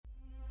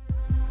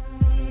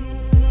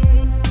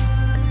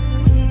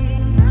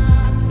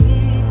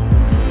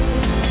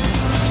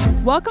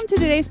Welcome to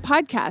today's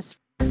podcast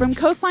from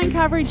Coastline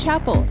Calvary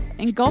Chapel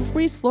in Gulf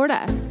Breeze,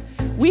 Florida.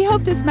 We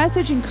hope this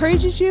message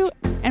encourages you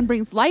and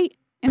brings light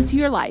into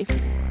your life.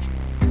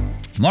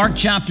 Mark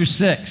chapter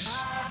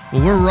 6.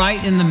 Well, we're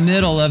right in the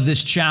middle of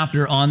this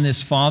chapter on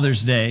this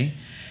Father's Day.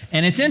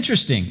 And it's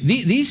interesting.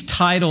 These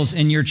titles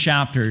in your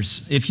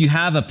chapters, if you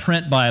have a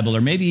print Bible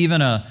or maybe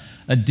even a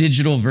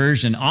digital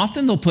version,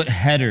 often they'll put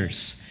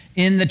headers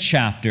in the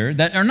chapter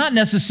that are not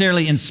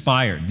necessarily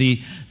inspired.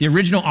 The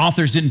original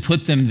authors didn't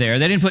put them there.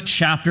 They didn't put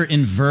chapter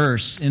and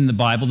verse in the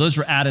Bible. Those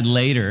were added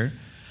later.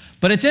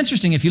 But it's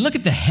interesting. If you look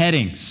at the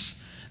headings,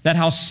 that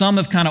how some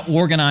have kind of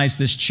organized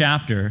this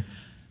chapter,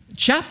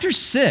 chapter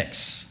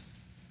 6,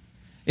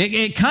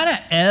 it kind of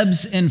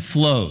ebbs and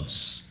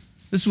flows.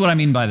 This is what I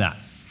mean by that.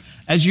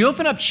 As you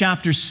open up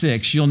chapter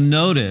 6, you'll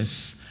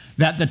notice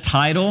that the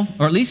title,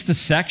 or at least the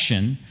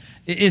section,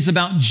 is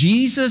about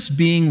Jesus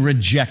being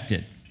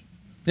rejected.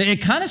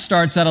 It kind of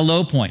starts at a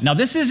low point. Now,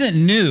 this isn't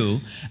new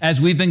as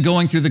we've been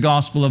going through the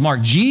Gospel of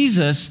Mark.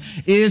 Jesus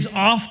is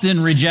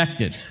often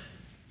rejected,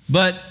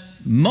 but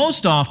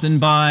most often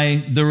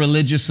by the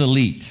religious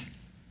elite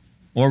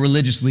or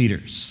religious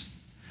leaders.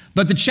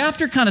 But the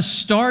chapter kind of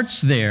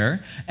starts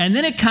there, and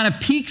then it kind of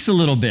peaks a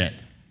little bit.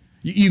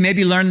 You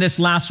maybe learned this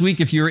last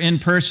week if you were in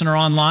person or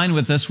online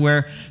with us,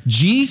 where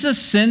Jesus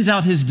sends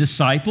out his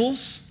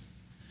disciples,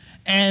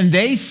 and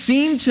they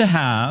seem to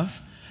have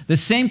the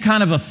same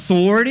kind of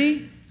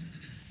authority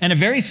and a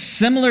very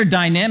similar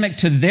dynamic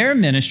to their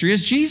ministry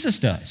as Jesus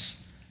does.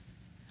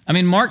 I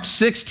mean, Mark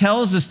 6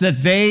 tells us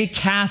that they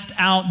cast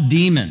out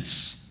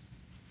demons,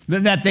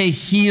 that they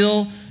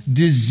heal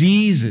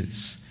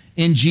diseases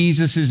in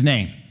Jesus'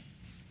 name.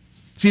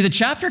 See, the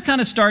chapter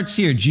kind of starts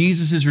here.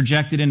 Jesus is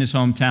rejected in his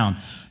hometown.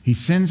 He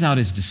sends out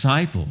his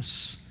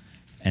disciples,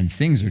 and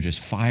things are just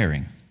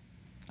firing.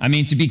 I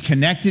mean, to be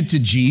connected to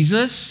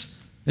Jesus,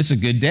 it's a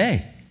good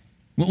day.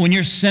 When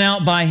you're sent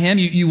out by him,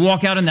 you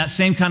walk out in that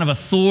same kind of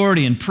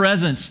authority and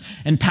presence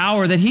and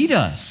power that he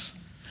does.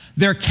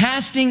 They're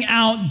casting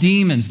out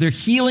demons. They're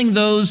healing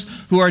those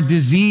who are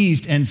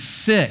diseased and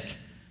sick.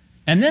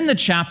 And then the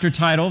chapter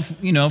title,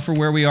 for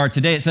where we are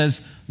today, it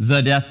says, The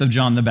Death of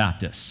John the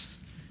Baptist.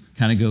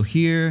 Kind of go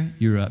here,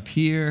 you're up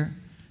here,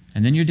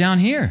 and then you're down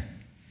here.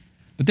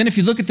 But then if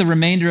you look at the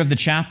remainder of the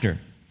chapter,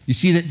 you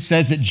see that it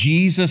says that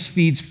Jesus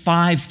feeds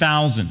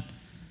 5,000.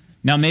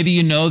 Now, maybe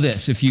you know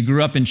this if you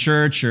grew up in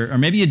church, or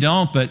maybe you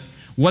don't, but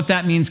what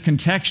that means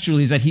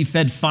contextually is that he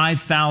fed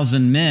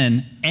 5,000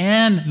 men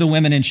and the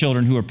women and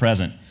children who were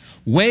present.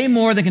 Way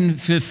more than can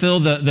fulfill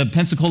the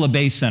Pensacola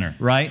Bay Center,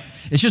 right?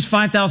 It's just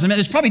 5,000 men.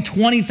 There's probably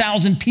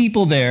 20,000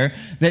 people there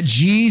that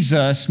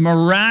Jesus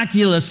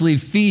miraculously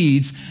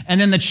feeds,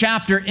 and then the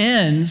chapter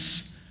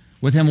ends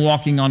with him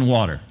walking on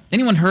water.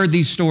 Anyone heard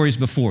these stories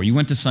before? You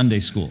went to Sunday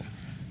school.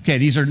 Okay,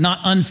 these are not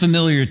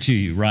unfamiliar to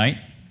you, right?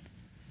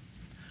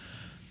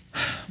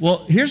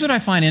 Well, here's what I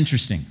find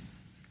interesting.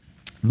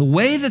 The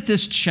way that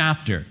this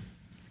chapter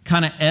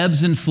kind of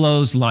ebbs and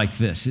flows like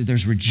this.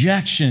 There's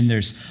rejection,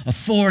 there's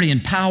authority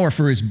and power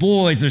for his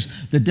boys, there's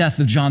the death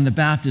of John the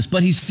Baptist,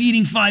 but he's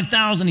feeding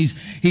 5,000,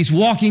 he's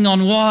walking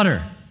on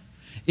water.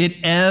 It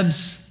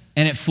ebbs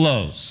and it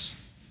flows.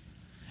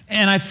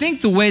 And I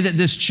think the way that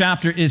this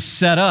chapter is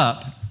set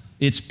up,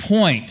 its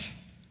point,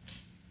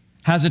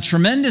 has a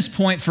tremendous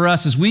point for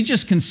us as we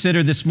just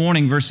consider this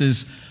morning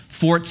verses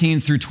 14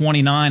 through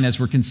 29 as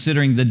we're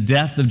considering the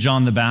death of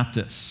John the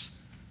Baptist.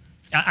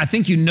 I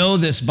think you know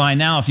this by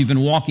now if you've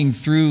been walking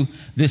through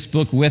this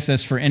book with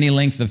us for any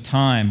length of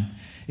time.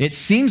 It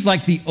seems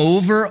like the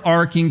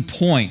overarching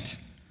point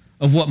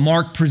of what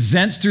Mark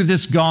presents through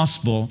this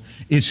gospel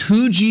is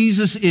who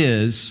Jesus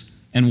is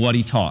and what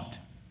he taught.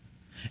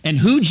 And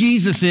who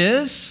Jesus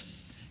is,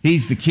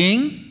 he's the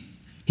King,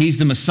 he's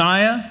the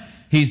Messiah,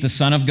 he's the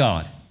Son of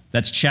God.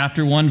 That's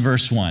chapter 1,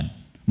 verse 1.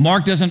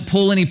 Mark doesn't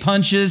pull any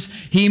punches.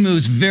 He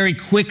moves very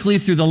quickly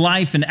through the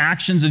life and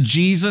actions of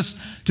Jesus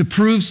to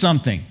prove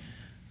something.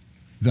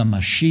 The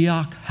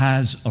Mashiach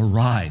has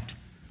arrived.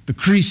 The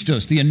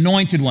Christos, the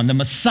anointed one, the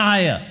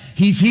Messiah.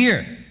 He's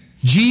here.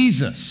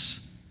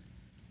 Jesus.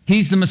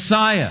 He's the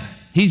Messiah.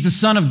 He's the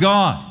Son of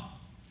God.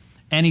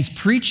 And he's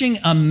preaching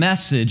a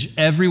message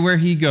everywhere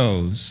he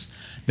goes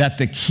that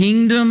the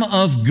kingdom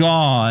of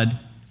God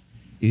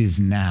is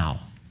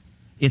now.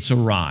 It's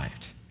arrived.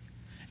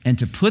 And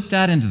to put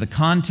that into the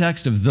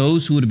context of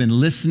those who would have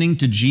been listening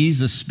to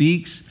Jesus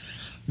speaks,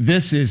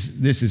 this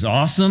is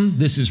awesome.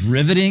 This is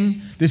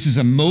riveting. This is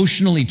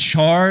emotionally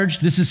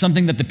charged. This is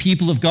something that the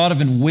people of God have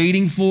been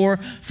waiting for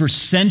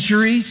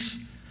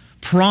centuries,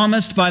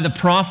 promised by the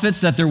prophets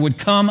that there would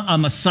come a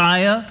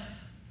Messiah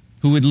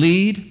who would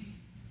lead,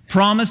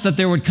 promised that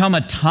there would come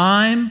a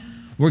time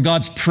where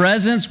God's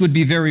presence would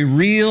be very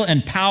real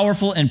and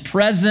powerful and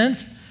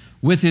present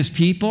with his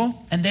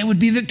people, and they would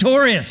be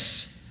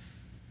victorious.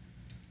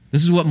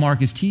 This is what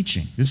Mark is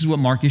teaching. This is what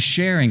Mark is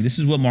sharing. This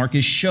is what Mark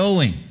is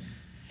showing.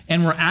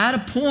 And we're at a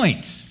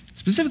point,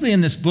 specifically in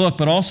this book,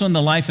 but also in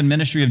the life and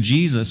ministry of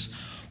Jesus,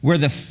 where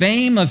the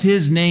fame of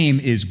his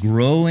name is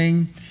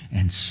growing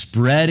and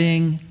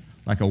spreading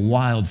like a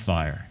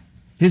wildfire.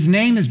 His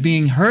name is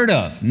being heard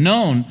of,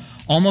 known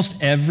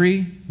almost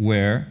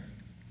everywhere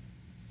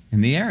in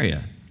the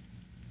area.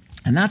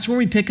 And that's where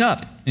we pick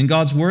up in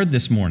God's word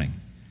this morning.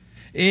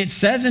 It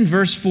says in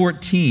verse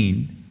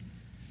 14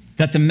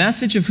 that the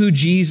message of who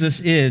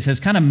Jesus is has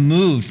kind of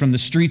moved from the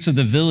streets of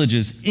the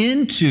villages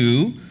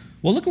into,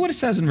 well, look at what it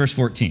says in verse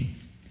 14.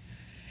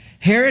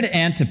 Herod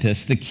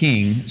Antipas, the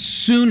king,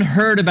 soon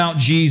heard about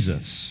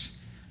Jesus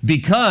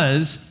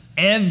because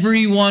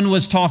everyone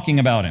was talking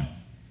about him.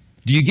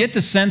 Do you get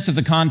the sense of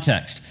the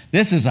context?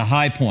 This is a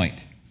high point.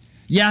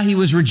 Yeah, he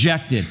was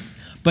rejected,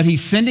 but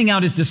he's sending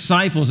out his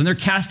disciples and they're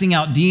casting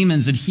out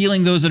demons and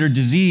healing those that are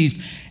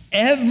diseased.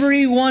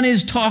 Everyone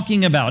is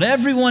talking about,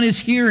 everyone is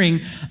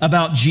hearing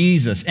about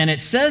Jesus. And it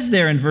says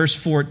there in verse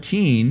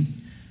 14,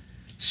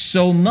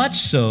 so much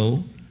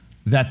so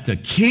that the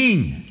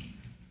king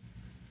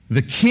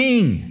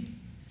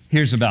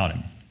hears about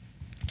him.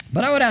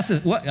 But I would ask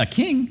this, what, a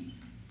king?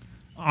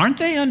 Aren't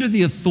they under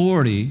the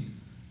authority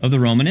of the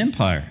Roman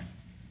Empire?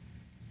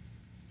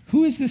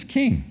 Who is this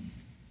king?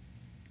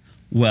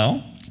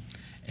 Well,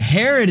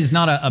 Herod is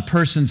not a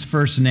person's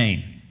first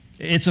name.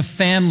 It's a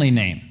family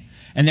name.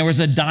 And there was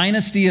a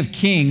dynasty of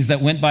kings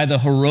that went by the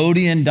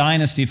Herodian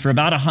dynasty for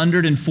about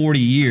 140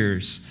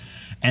 years.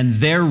 And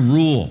their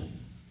rule,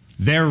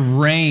 their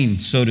reign,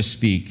 so to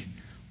speak,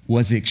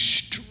 was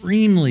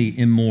extremely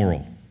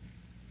immoral.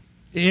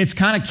 It's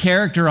kind of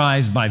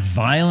characterized by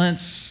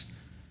violence,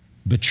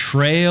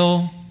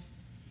 betrayal,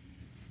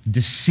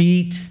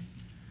 deceit,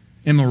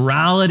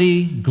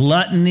 immorality,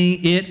 gluttony.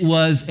 It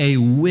was a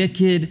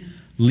wicked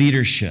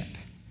leadership.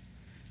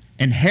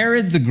 And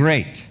Herod the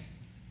Great,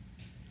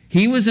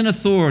 he was in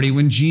authority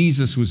when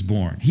Jesus was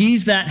born.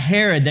 He's that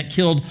Herod that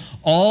killed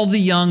all the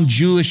young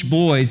Jewish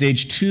boys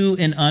aged 2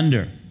 and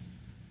under.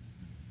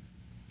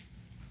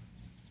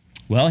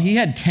 Well, he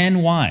had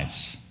 10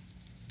 wives,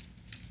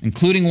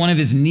 including one of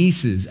his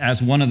nieces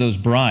as one of those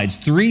brides,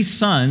 3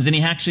 sons, and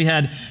he actually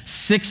had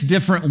 6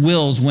 different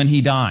wills when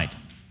he died.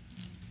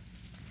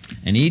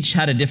 And each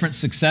had a different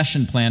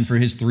succession plan for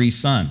his 3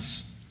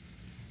 sons.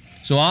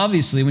 So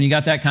obviously, when you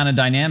got that kind of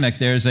dynamic,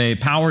 there's a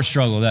power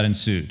struggle that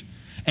ensued.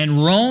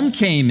 And Rome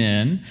came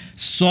in,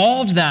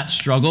 solved that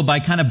struggle by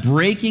kind of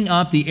breaking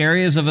up the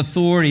areas of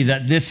authority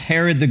that this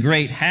Herod the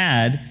Great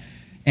had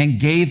and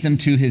gave them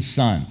to his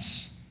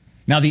sons.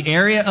 Now, the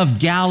area of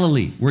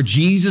Galilee, where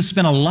Jesus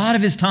spent a lot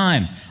of his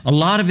time, a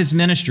lot of his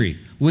ministry,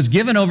 was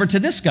given over to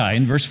this guy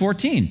in verse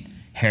 14,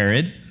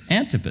 Herod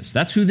Antipas.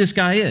 That's who this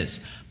guy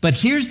is. But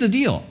here's the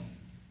deal.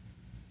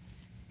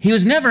 He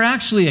was never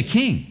actually a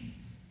king.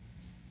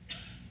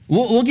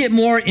 We'll get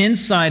more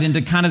insight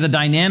into kind of the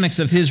dynamics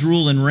of his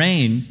rule and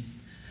reign.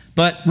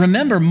 But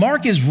remember,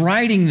 Mark is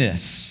writing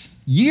this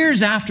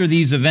years after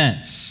these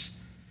events.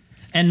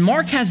 And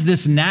Mark has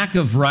this knack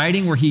of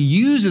writing where he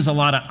uses a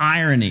lot of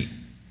irony.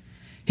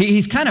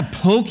 He's kind of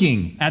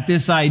poking at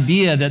this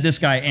idea that this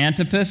guy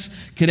Antipas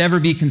could ever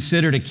be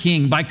considered a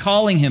king by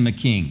calling him a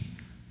king.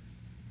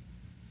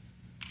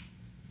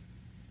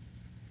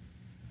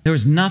 There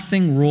was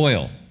nothing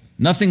royal,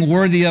 nothing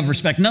worthy of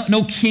respect,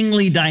 no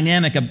kingly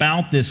dynamic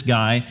about this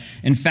guy.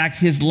 In fact,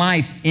 his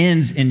life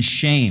ends in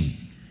shame.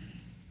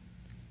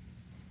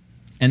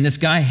 And this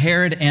guy,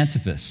 Herod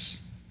Antipas,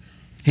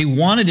 he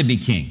wanted to be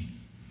king.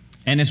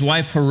 And his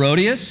wife,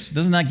 Herodias,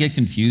 doesn't that get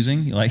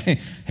confusing? Like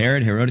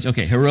Herod, Herodias.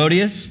 Okay,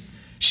 Herodias,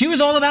 she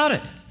was all about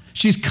it.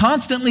 She's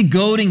constantly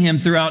goading him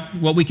throughout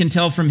what we can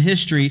tell from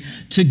history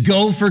to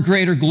go for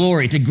greater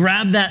glory, to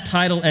grab that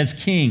title as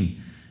king.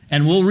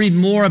 And we'll read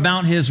more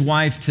about his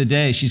wife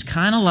today. She's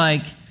kind of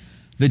like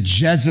the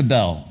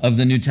Jezebel of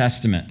the New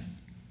Testament.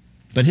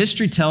 But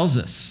history tells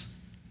us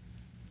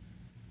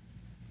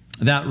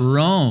that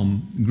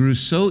Rome grew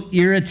so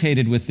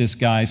irritated with this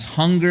guy's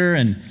hunger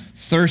and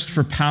thirst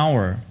for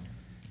power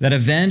that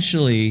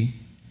eventually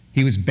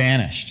he was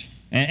banished.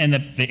 And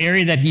the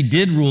area that he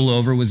did rule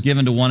over was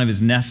given to one of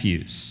his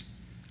nephews.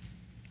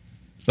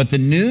 But the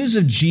news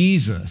of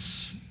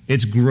Jesus,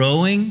 it's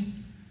growing,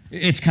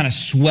 it's kind of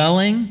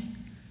swelling,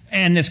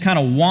 and this kind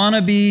of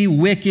wannabe,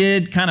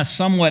 wicked, kind of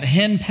somewhat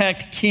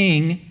henpecked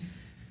king,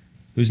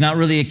 who's not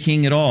really a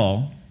king at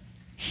all,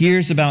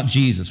 hears about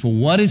Jesus. Well,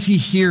 what is he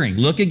hearing?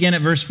 Look again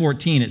at verse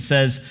 14. It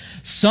says,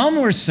 some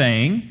were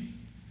saying,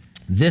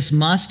 this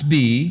must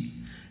be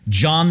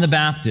John the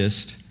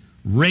Baptist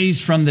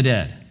raised from the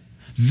dead.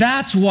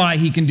 That's why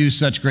he can do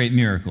such great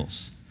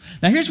miracles.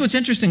 Now, here's what's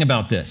interesting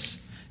about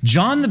this.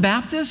 John the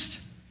Baptist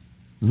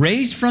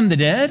raised from the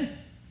dead?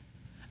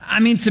 I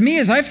mean, to me,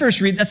 as I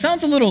first read, that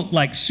sounds a little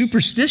like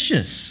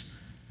superstitious,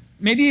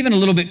 maybe even a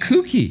little bit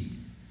kooky.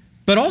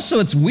 But also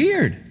it's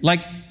weird. Like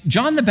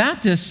John the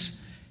Baptist,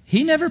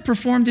 he never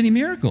performed any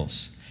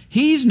miracles.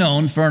 He's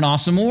known for an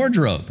awesome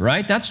wardrobe,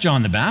 right? That's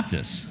John the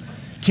Baptist.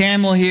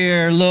 Camel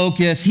hair,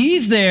 locust.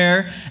 He's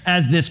there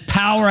as this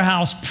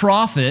powerhouse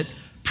prophet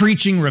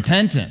preaching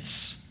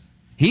repentance.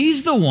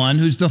 He's the one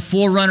who's the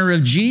forerunner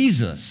of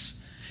Jesus.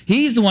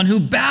 He's the one who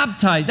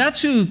baptized.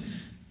 That's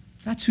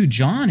who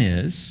John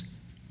is.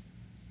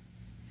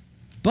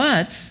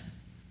 But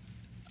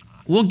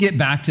we'll get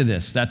back to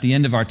this at the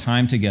end of our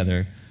time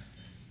together.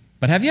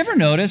 But have you ever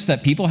noticed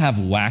that people have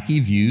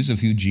wacky views of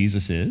who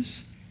Jesus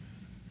is?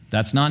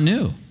 That's not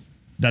new.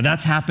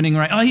 That's happening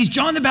right. Oh, he's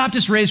John the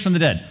Baptist raised from the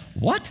dead.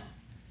 What?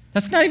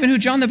 That's not even who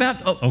John the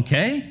Baptist. Oh,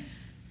 okay.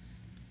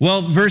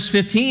 Well, verse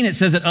 15, it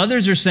says that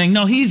others are saying,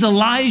 no, he's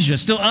Elijah.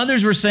 Still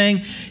others were saying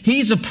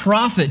he's a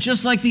prophet,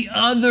 just like the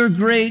other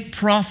great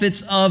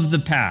prophets of the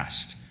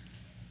past.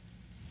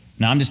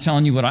 Now, I'm just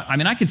telling you what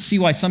I could see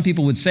why some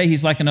people would say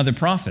he's like another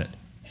prophet.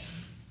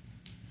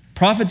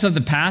 Prophets of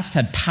the past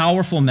had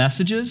powerful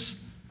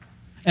messages,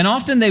 and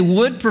often they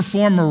would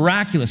perform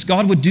miraculous.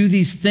 God would do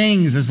these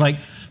things as like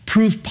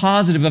proof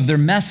positive of their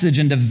message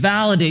and to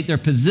validate their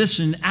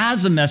position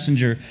as a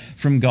messenger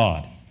from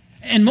God.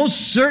 And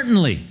most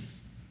certainly,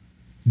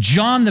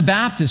 John the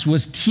Baptist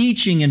was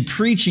teaching and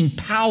preaching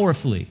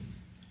powerfully.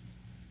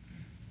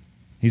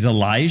 He's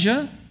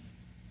Elijah?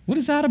 What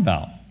is that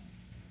about?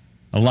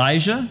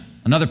 Elijah,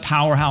 another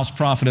powerhouse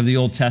prophet of the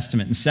Old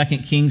Testament. And 2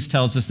 Kings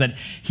tells us that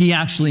he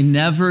actually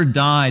never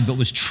died, but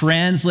was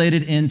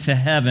translated into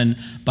heaven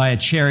by a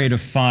chariot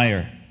of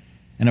fire.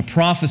 And a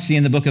prophecy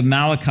in the book of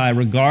Malachi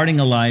regarding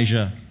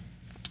Elijah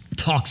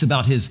talks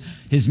about his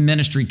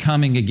ministry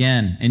coming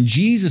again. And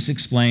Jesus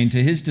explained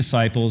to his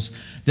disciples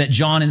that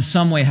John in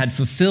some way had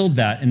fulfilled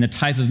that in the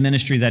type of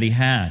ministry that he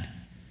had.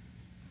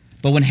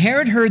 But when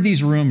Herod heard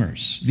these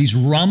rumors, these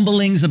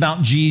rumblings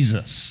about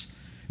Jesus,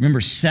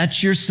 remember,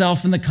 set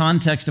yourself in the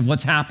context of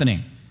what's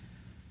happening.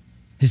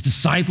 His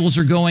disciples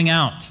are going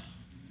out.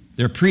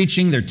 They're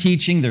preaching, they're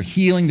teaching, they're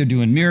healing, they're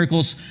doing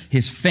miracles.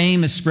 His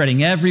fame is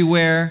spreading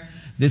everywhere.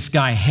 This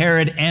guy,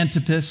 Herod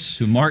Antipas,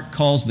 who Mark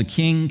calls the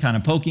king, kind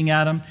of poking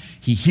at him,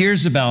 he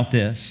hears about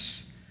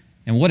this.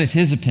 And what is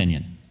his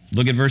opinion?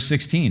 Look at verse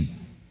 16.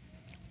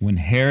 When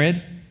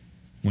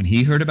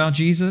he heard about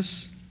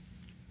Jesus,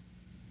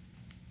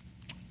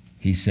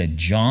 he said,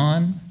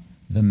 John,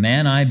 the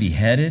man I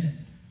beheaded,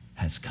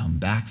 has come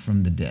back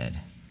from the dead.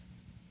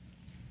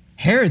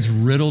 Herod's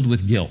riddled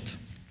with guilt.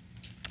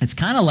 It's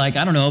kind of like,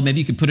 I don't know, maybe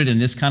you could put it in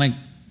this kind of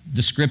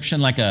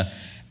description, like a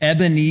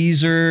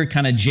Ebenezer,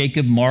 kind of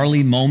Jacob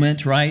Marley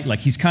moment, right? Like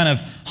he's kind of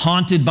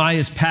haunted by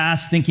his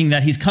past, thinking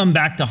that he's come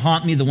back to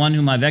haunt me, the one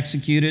whom I've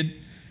executed.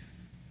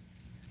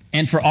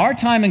 And for our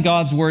time in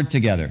God's Word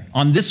together,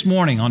 on this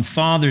morning, on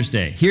Father's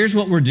Day, here's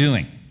what we're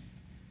doing.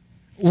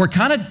 We're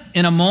kind of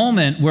in a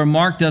moment where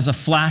Mark does a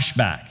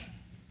flashback.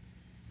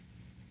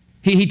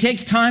 He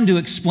takes time to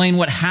explain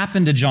what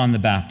happened to John the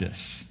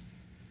Baptist.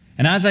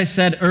 And as I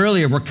said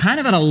earlier, we're kind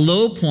of at a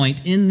low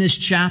point in this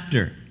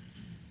chapter,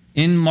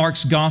 in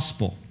Mark's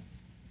gospel,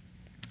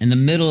 in the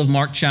middle of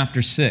Mark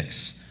chapter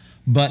 6.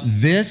 But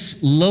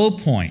this low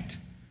point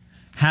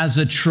has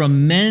a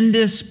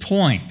tremendous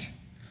point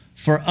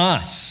for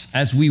us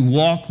as we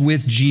walk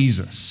with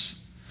Jesus.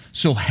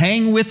 So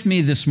hang with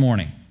me this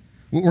morning.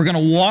 We're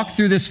going to walk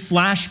through this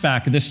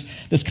flashback,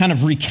 this kind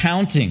of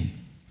recounting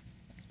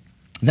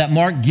that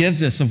Mark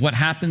gives us of what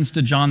happens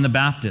to John the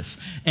Baptist.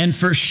 And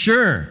for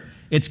sure,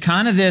 it's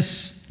kind of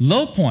this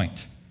low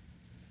point,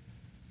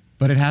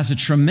 but it has a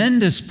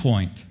tremendous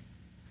point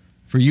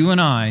for you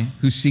and I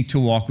who seek to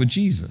walk with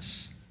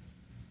Jesus.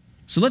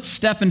 So let's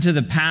step into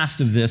the past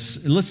of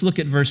this. Let's look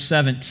at verse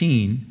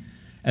 17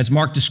 as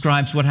Mark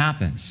describes what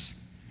happens.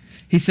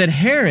 He said,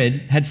 Herod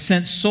had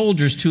sent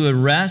soldiers to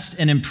arrest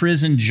and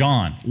imprison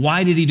John.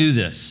 Why did he do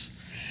this?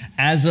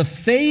 As a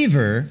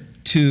favor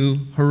to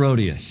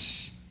Herodias.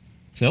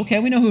 So, okay,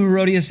 we know who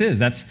Herodias is.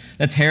 That's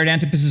Herod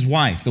Antipas'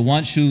 wife, the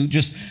one who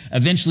just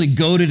eventually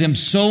goaded him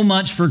so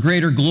much for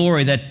greater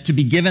glory that to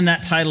be given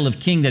that title of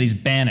king that he's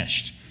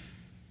banished.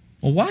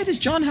 Well, why does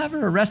John have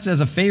her arrested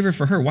as a favor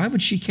for her? Why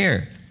would she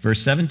care? Verse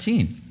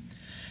 17.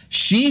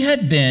 She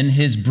had been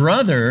his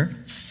brother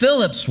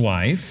Philip's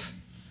wife,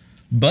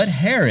 but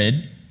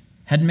Herod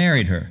had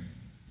married her.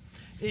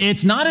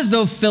 It's not as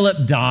though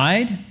Philip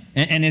died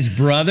and his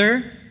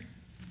brother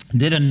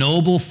did a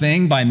noble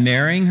thing by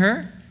marrying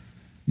her.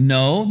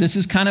 No, this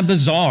is kind of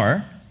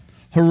bizarre.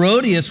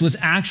 Herodias was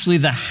actually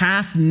the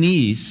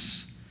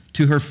half-niece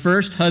to her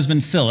first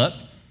husband, Philip,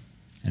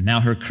 and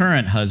now her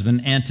current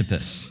husband,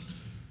 Antipas.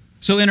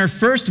 So in her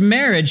first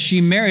marriage,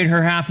 she married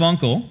her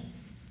half-uncle,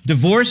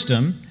 divorced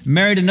him,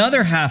 married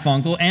another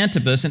half-uncle,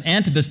 Antipas, and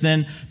Antipas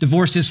then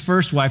divorced his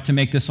first wife to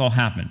make this all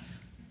happen.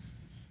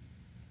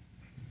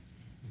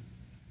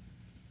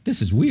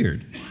 This is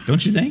weird,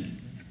 don't you think?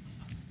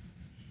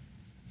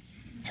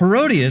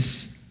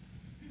 Herodias,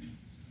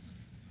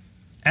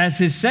 as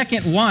his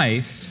second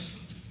wife,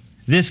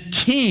 this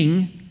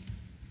king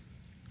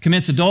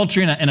commits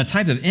adultery and a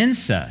type of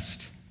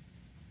incest.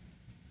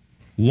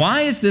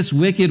 Why is this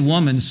wicked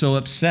woman so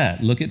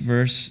upset? Look at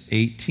verse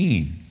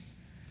 18.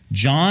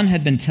 John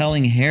had been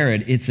telling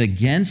Herod, it's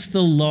against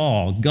the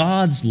law,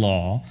 God's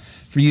law,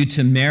 for you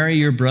to marry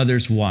your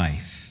brother's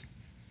wife.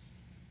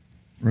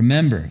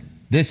 Remember,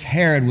 this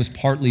Herod was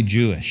partly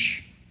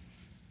Jewish.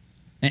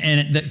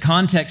 And the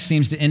context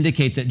seems to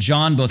indicate that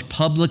John, both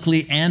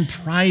publicly and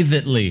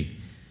privately,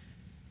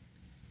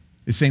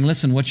 is saying,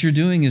 listen, what you're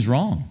doing is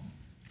wrong.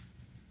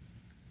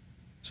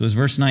 So as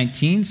verse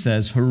 19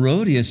 says,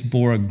 Herodias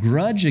bore a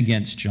grudge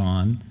against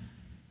John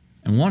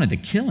and wanted to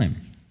kill him.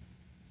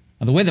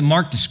 Now, the way that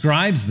Mark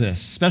describes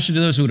this, especially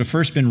to those who would have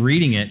first been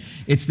reading it,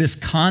 it's this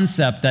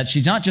concept that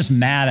she's not just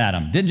mad at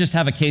him, didn't just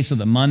have a case of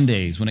the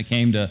Mondays when it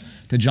came to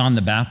John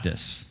the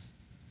Baptist,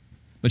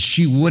 but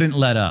she wouldn't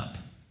let up.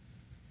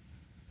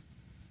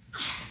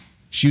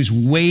 She was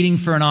waiting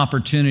for an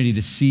opportunity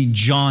to see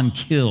John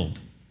killed.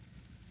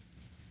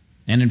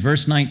 And in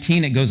verse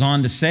 19, it goes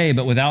on to say,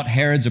 but without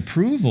Herod's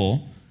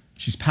approval,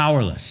 she's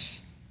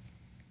powerless.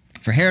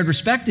 For Herod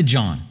respected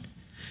John.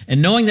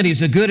 And knowing that he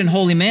was a good and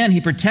holy man,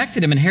 he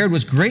protected him. And Herod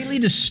was greatly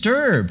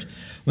disturbed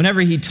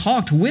whenever he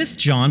talked with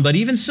John. But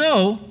even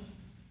so,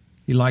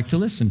 he liked to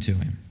listen to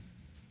him.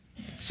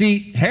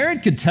 See,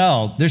 Herod could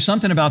tell there's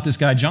something about this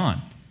guy,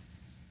 John.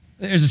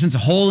 There's a sense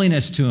of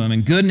holiness to him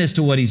and goodness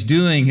to what he's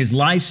doing. His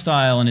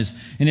lifestyle and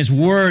his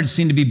words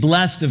seem to be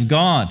blessed of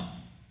God.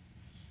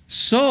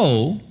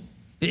 So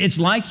it's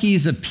like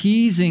he's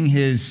appeasing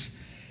his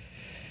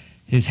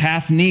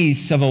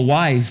half-niece of a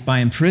wife by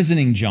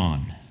imprisoning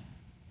John.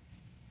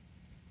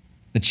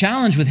 The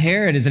challenge with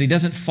Herod is that he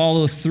doesn't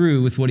follow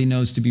through with what he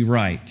knows to be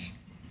right.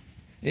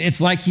 It's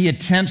like he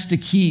attempts to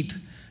keep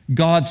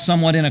God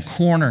somewhat in a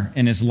corner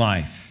in his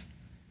life.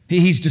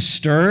 He's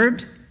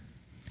disturbed.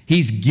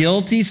 He's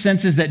guilty,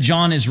 senses that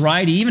John is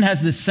right. He even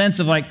has this sense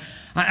of like,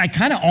 I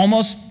kind of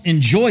almost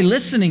enjoy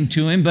listening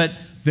to him, but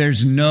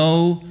there's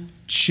no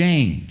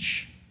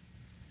change.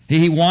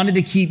 He wanted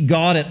to keep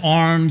God at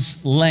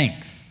arm's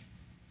length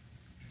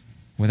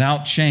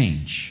without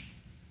change.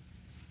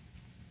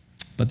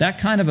 But that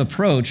kind of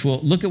approach, well,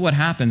 look at what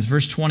happens.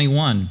 Verse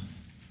 21.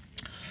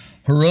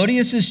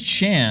 Herodias'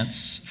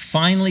 chance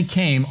finally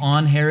came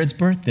on Herod's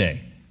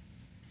birthday.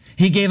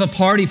 He gave a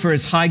party for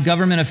his high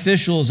government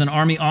officials and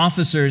army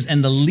officers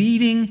and the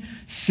leading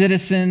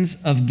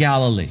citizens of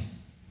Galilee.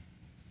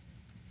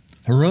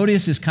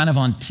 Herodias is kind of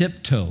on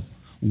tiptoe,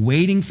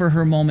 waiting for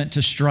her moment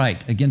to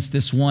strike against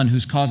this one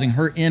who's causing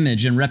her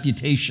image and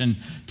reputation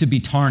to be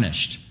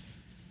tarnished.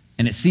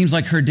 And it seems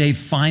like her day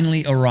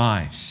finally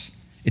arrives.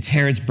 It's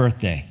Herod's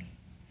birthday.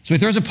 So he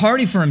throws a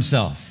party for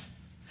himself.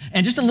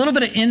 And just a little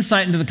bit of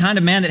insight into the kind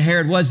of man that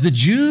Herod was. The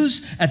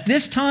Jews at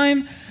this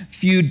time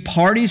viewed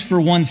parties for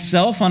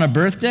oneself on a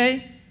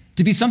birthday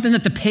to be something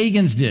that the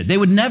pagans did. They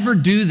would never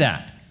do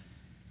that.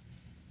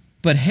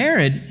 But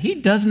Herod, he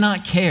does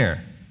not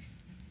care.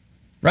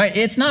 Right?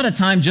 It's not a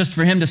time just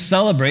for him to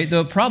celebrate,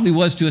 though it probably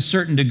was to a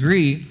certain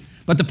degree.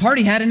 But the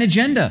party had an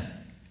agenda.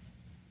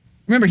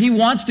 Remember, he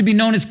wants to be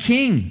known as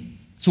king.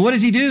 So what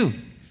does he do?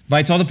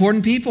 Invites all the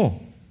important people.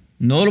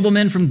 Notable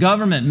men from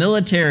government,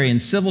 military,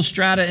 and civil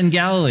strata in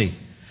Galilee.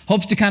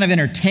 Hopes to kind of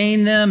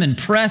entertain them,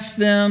 impress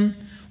them,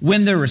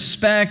 win their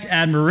respect,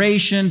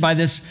 admiration by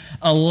this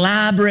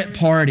elaborate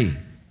party.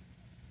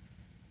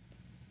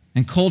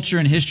 And culture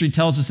and history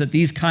tells us that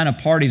these kind of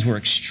parties were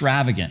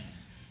extravagant.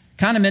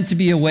 Kind of meant to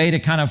be a way to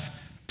kind of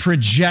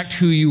project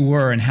who you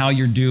were and how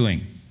you're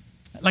doing.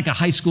 Like a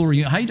high school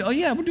reunion. Oh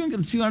yeah, we're doing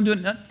good. See what I'm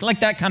doing? Like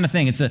that kind of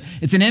thing. It's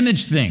an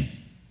image thing.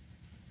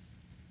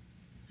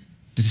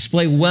 To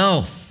display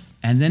wealth.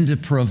 And then to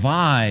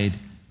provide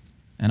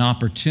an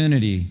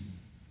opportunity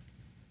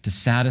to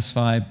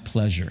satisfy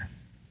pleasure.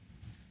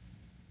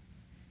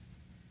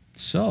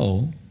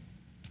 So,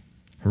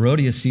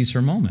 Herodias sees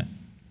her moment.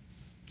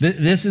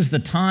 This is the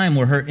time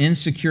where her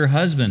insecure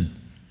husband,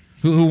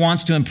 who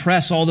wants to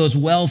impress all those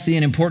wealthy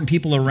and important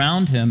people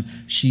around him,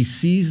 she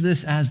sees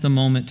this as the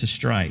moment to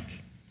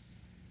strike.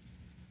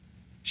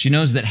 She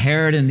knows that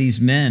Herod and these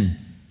men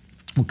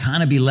will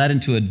kind of be led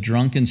into a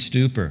drunken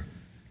stupor.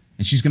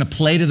 And she's going to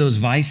play to those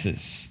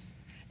vices.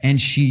 And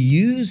she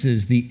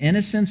uses the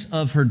innocence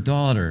of her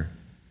daughter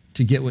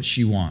to get what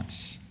she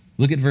wants.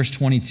 Look at verse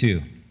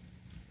 22.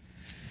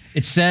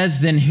 It says,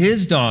 then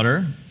his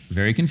daughter,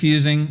 very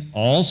confusing,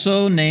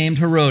 also named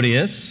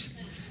Herodias,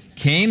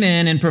 came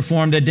in and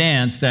performed a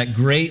dance that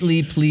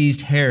greatly pleased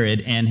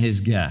Herod and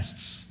his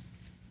guests.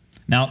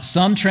 Now,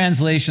 some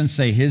translations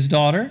say his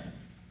daughter.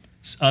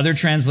 Other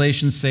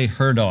translations say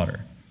her daughter.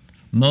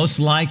 Most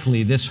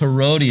likely, this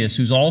Herodias,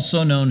 who's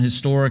also known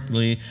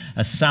historically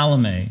as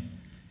Salome,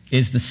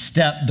 is the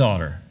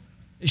stepdaughter.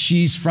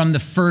 She's from the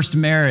first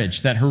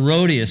marriage that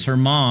Herodias, her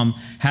mom,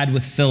 had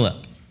with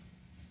Philip.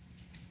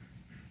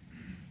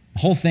 The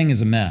whole thing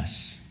is a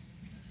mess.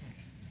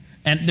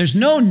 And there's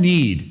no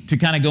need to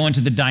kind of go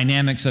into the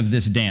dynamics of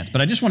this dance,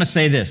 but I just want to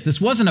say this. This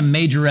wasn't a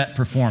majorette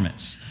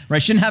performance,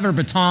 right? She didn't have her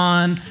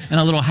baton and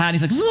a little hat.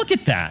 He's like, look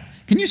at that.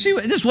 Can you see?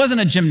 This wasn't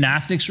a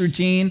gymnastics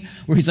routine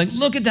where he's like,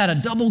 look at that, a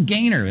double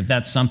gainer. If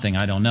that's something,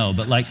 I don't know.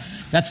 But like,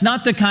 that's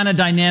not the kind of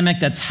dynamic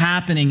that's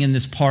happening in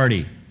this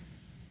party.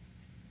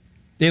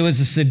 It was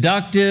a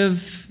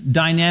seductive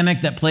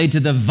dynamic that played to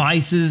the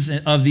vices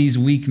of these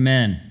weak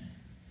men.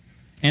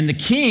 And the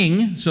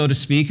king, so to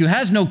speak, who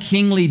has no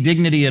kingly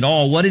dignity at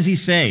all, what does he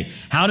say?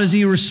 How does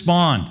he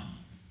respond?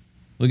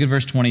 Look at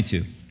verse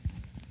 22.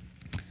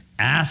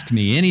 Ask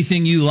me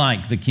anything you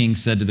like, the king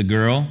said to the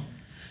girl,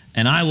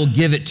 and I will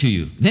give it to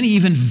you. Then he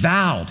even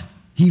vowed.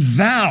 He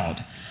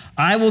vowed,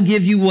 I will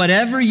give you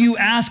whatever you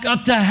ask,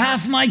 up to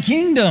half my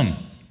kingdom.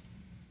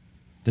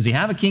 Does he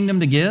have a kingdom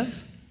to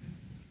give?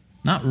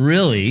 Not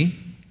really.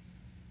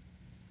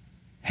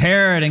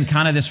 Herod and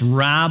kind of this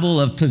rabble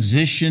of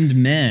positioned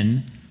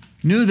men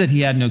knew that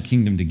he had no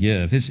kingdom to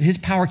give. His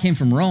power came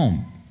from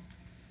Rome.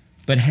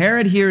 But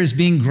Herod here is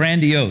being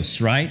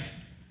grandiose, right?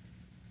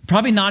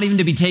 Probably not even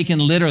to be taken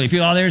literally.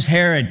 People, oh, there's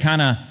Herod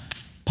kind of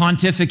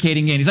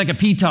pontificating again. He's like a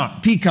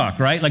peacock,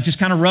 right? Like just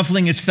kind of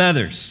ruffling his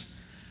feathers.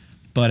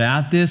 But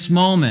at this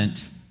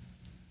moment,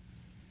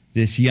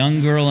 this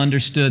young girl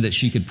understood that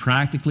she could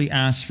practically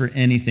ask for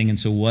anything. And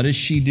so what does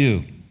she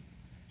do?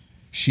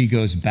 She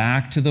goes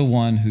back to the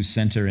one who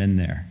sent her in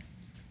there.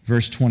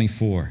 Verse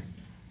 24.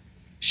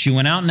 She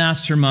went out and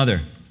asked her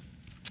mother,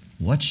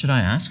 "What should I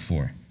ask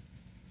for?"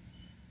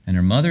 And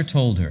her mother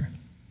told her,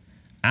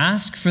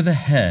 "Ask for the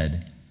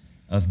head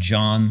of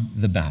John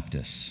the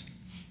Baptist."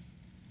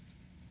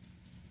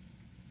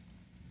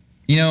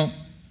 You know,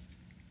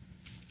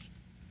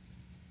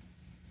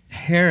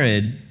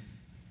 Herod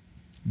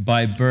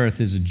by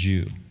birth is a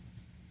Jew,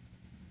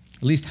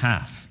 at least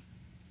half.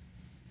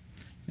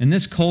 In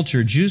this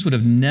culture, Jews would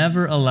have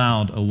never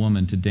allowed a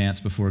woman to dance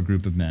before a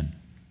group of men.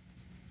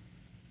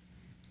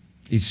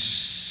 He's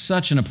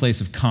such in a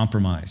place of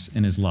compromise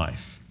in his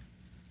life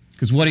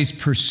because what he's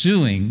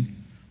pursuing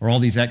are all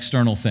these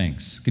external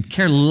things. Could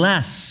care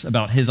less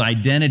about his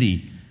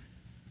identity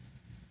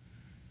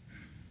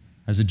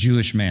as a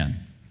Jewish man.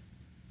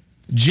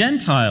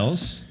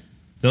 Gentiles,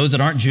 those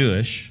that aren't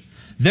Jewish,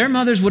 their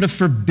mothers would have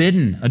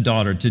forbidden a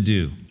daughter to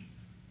do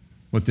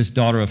what this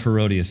daughter of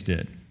Herodias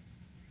did.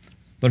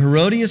 But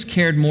Herodias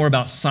cared more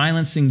about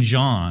silencing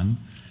John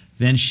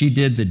than she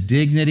did the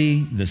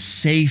dignity, the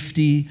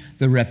safety,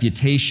 the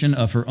reputation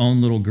of her own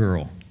little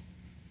girl.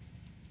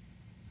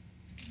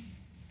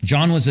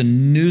 John was a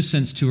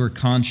nuisance to her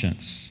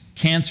conscience,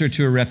 cancer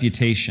to her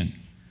reputation.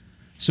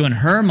 So in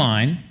her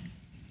mind,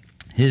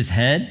 his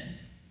head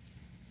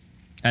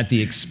at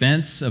the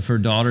expense of her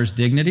daughter's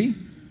dignity,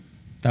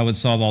 that would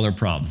solve all their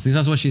problems. At least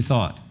that's what she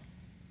thought.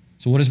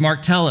 So what does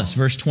Mark tell us?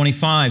 Verse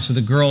 25, so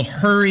the girl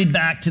hurried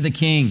back to the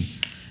king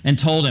and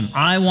told him,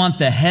 "I want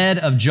the head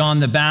of John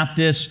the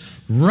Baptist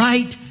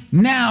right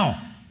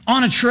now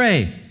on a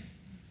tray."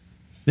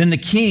 Then the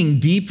king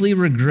deeply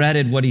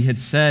regretted what he had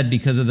said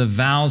because of the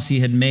vows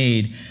he had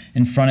made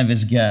in front of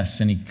his guests,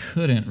 and he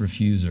couldn't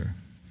refuse her.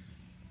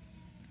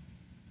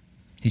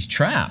 He's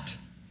trapped.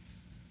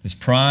 His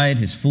pride,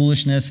 his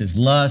foolishness, his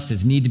lust,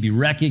 his need to be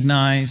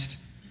recognized.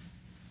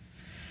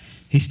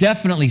 He's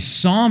definitely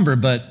somber,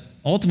 but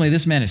ultimately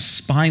this man is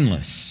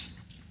spineless.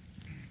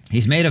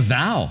 He's made a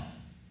vow.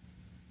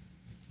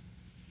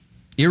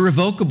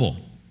 Irrevocable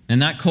in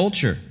that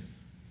culture.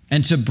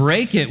 And to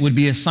break it would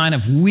be a sign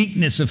of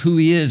weakness of who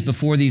he is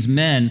before these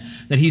men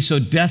that he so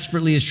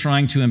desperately is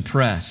trying to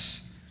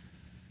impress.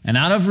 And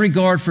out of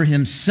regard for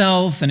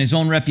himself and his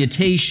own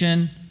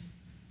reputation,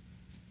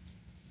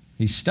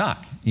 he's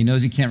stuck. He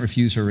knows he can't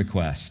refuse her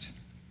request.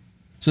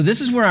 So this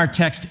is where our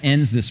text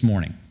ends this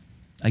morning.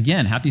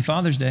 Again, happy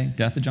Father's Day,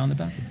 death of John the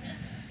Baptist.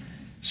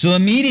 So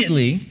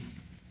immediately,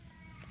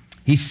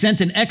 he sent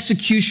an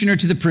executioner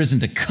to the prison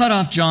to cut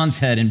off John's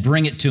head and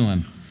bring it to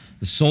him.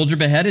 The soldier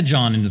beheaded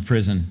John in the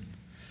prison,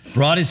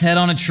 brought his head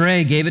on a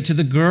tray, gave it to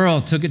the girl,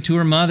 took it to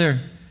her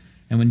mother.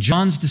 And when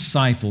John's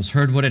disciples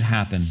heard what had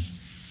happened,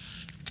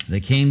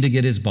 they came to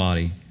get his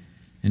body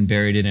and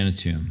buried it in a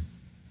tomb.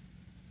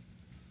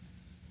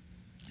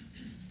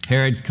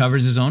 Herod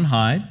covers his own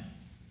hide.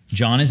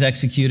 John is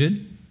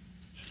executed.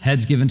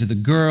 Head's given to the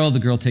girl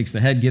takes the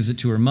head, gives it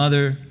to her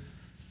mother.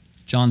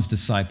 John's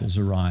disciples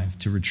arrive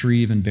to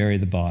retrieve and bury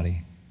the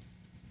body.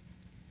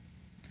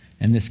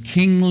 And this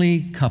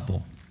kingly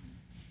couple,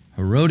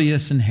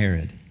 Herodias and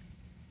Herod,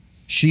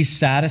 she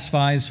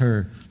satisfies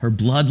her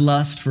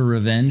bloodlust for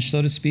revenge,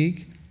 so to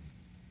speak.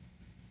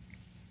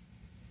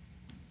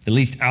 At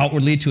least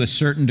outwardly, to a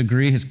certain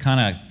degree, has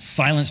kind of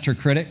silenced her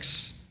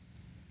critics.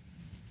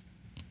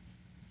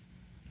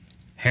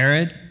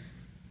 Herod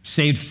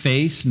saved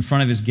face in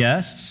front of his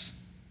guests.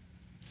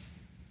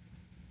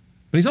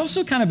 But he's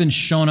also kind of been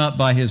shown up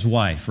by his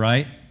wife,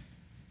 right?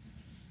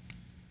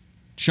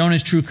 Shown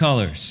his true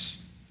colors.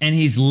 And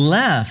he's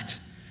left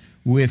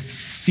with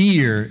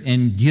fear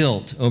and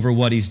guilt over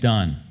what he's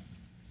done.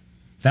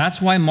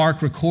 That's why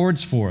Mark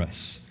records for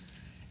us,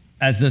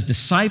 as those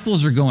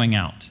disciples are going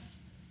out,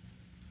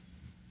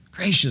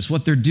 gracious,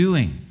 what they're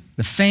doing.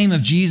 The fame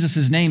of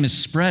Jesus' name is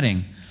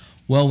spreading.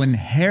 Well, when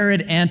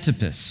Herod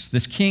Antipas,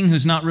 this king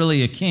who's not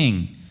really a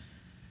king,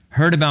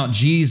 heard about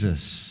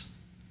Jesus,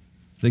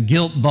 the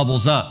guilt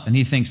bubbles up, and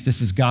he thinks this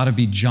has got to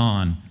be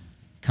John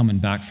coming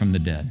back from the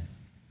dead.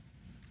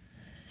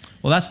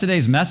 Well, that's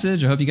today's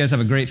message. I hope you guys have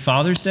a great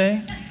Father's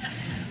Day.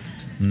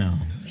 No.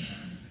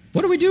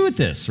 What do we do with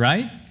this,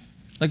 right?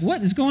 Like,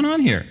 what is going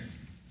on here?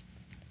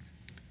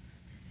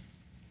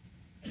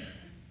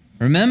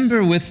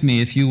 Remember with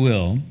me, if you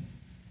will,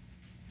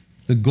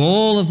 the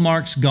goal of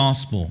Mark's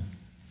gospel.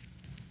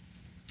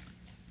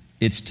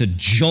 It's to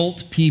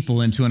jolt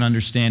people into an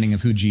understanding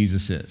of who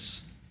Jesus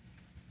is.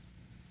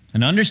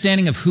 An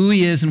understanding of who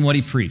he is and what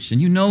he preached. And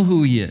you know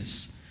who he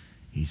is.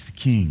 He's the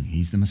King.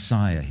 He's the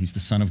Messiah. He's the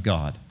Son of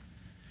God.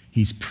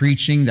 He's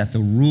preaching that the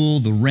rule,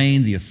 the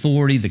reign, the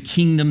authority, the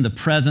kingdom, the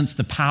presence,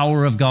 the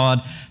power of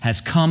God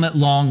has come at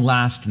long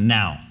last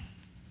now.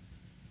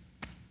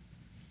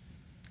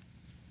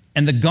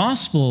 And the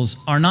Gospels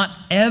are not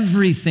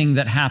everything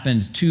that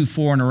happened to,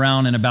 for, and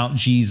around and about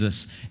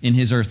Jesus in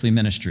his earthly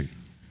ministry.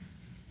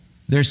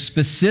 They're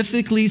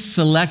specifically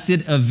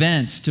selected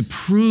events to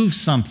prove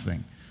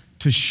something,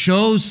 to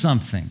show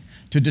something,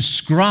 to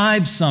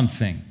describe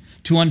something,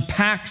 to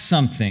unpack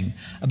something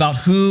about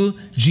who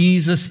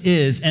Jesus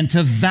is and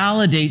to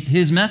validate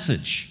his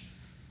message.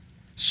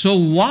 So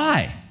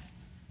why?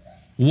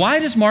 Why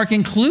does Mark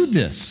include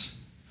this?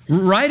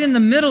 Right in the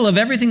middle of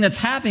everything that's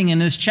happening in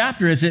this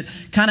chapter as it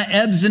kind of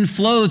ebbs and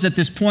flows at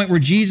this point where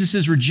Jesus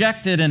is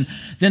rejected and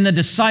then the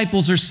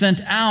disciples are sent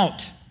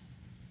out.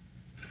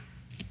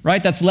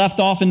 Right? That's left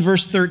off in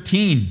verse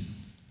 13.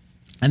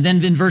 And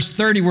then in verse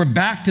 30, we're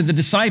back to the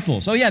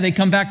disciples. Oh yeah, they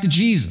come back to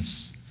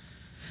Jesus.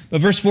 But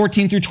verse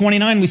 14 through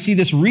 29, we see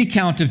this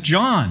recount of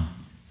John.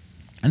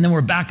 And then we're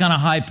back on a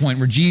high point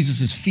where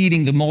Jesus is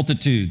feeding the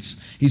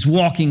multitudes. He's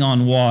walking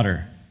on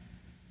water.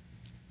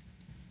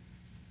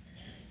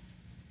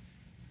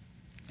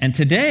 And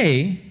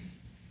today,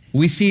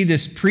 we see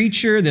this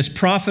preacher, this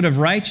prophet of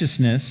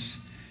righteousness,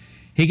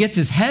 he gets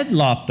his head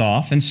lopped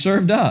off and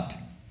served up.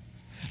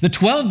 The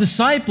 12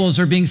 disciples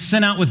are being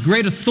sent out with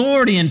great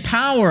authority and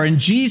power, and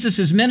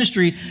Jesus'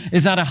 ministry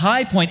is at a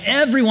high point.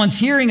 Everyone's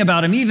hearing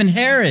about him, even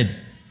Herod.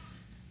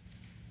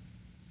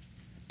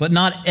 But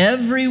not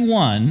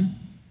everyone,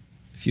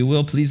 if you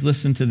will, please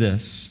listen to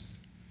this.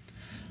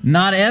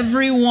 Not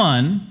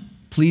everyone,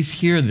 please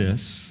hear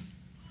this.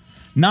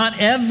 Not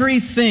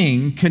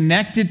everything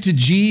connected to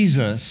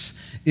Jesus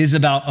is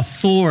about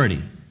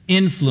authority,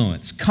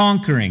 influence,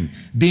 conquering,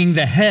 being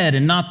the head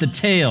and not the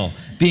tail,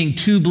 being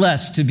too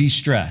blessed to be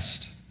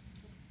stressed.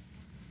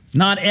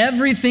 Not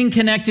everything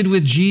connected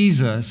with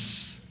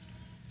Jesus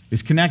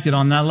is connected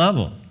on that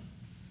level.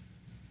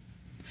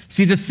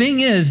 See, the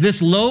thing is,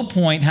 this low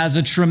point has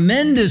a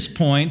tremendous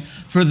point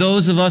for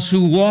those of us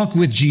who walk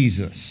with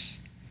Jesus.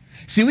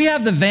 See, we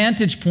have the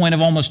vantage point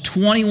of almost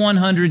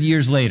 2,100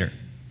 years later.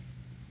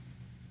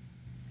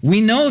 We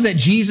know that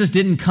Jesus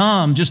didn't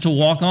come just to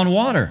walk on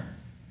water,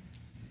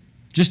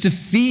 just to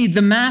feed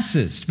the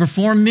masses, to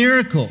perform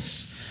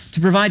miracles, to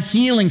provide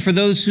healing for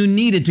those who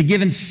need it, to give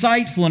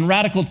insightful and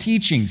radical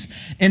teachings.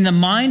 In the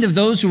mind of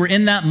those who were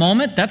in that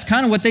moment, that's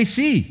kind of what they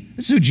see.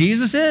 This is who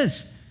Jesus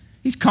is.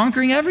 He's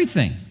conquering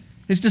everything.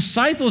 His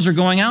disciples are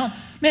going out.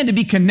 Man, to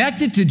be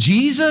connected to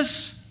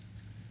Jesus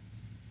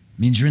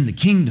means you're in the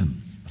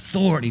kingdom,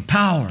 authority,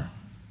 power.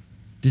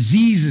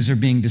 Diseases are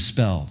being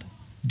dispelled.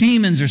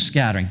 Demons are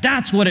scattering.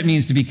 That's what it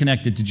means to be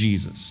connected to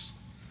Jesus.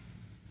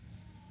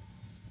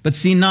 But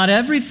see, not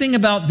everything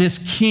about this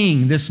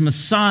king, this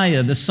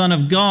Messiah, the Son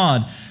of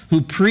God,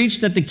 who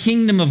preached that the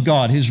kingdom of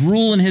God, his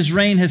rule and his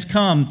reign has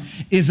come,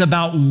 is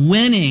about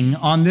winning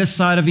on this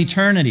side of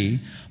eternity,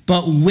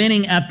 but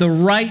winning at the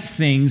right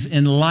things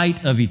in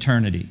light of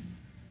eternity.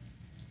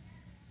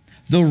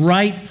 The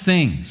right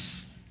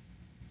things.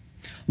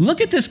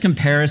 Look at this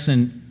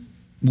comparison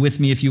with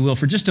me, if you will,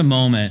 for just a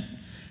moment,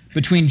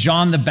 between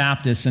John the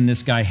Baptist and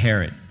this guy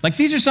Herod. Like,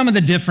 these are some of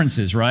the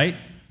differences, right?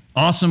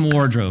 Awesome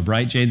wardrobe,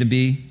 right, J the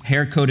B?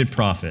 Hair-coated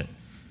prophet.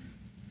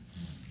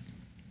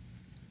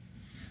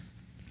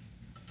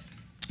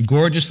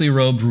 Gorgeously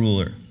robed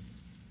ruler.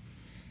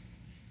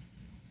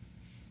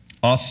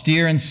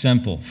 Austere and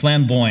simple,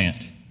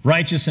 flamboyant,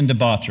 righteous and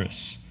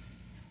debaucherous.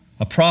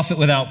 A prophet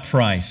without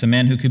price, a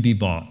man who could be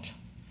bought.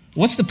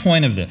 What's the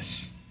point of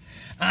this?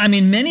 I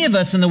mean, many of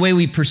us in the way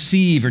we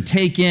perceive or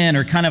take in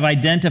or kind of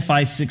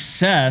identify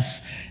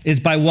success is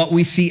by what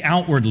we see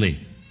outwardly.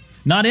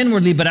 Not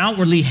inwardly, but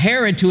outwardly.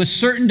 Herod, to a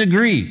certain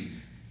degree,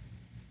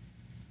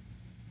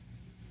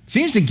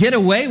 seems to get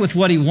away with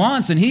what he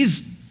wants, and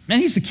he's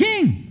the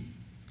king.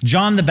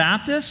 John the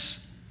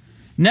Baptist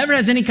never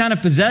has any kind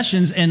of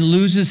possessions and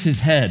loses his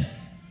head.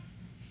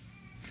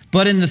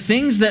 But in the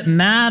things that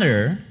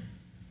matter,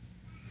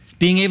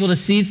 being able to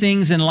see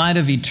things in light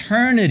of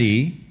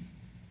eternity,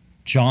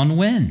 John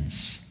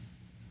wins.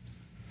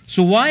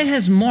 So why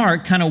has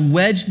Mark kind of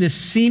wedged this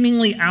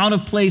seemingly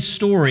out-of-place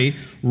story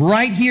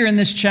right here in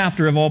this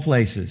chapter of all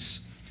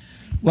places?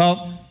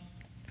 Well,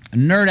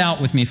 nerd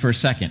out with me for a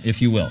second,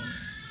 if you will.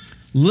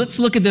 Let's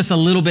look at this a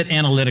little bit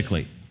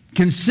analytically.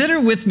 Consider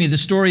with me the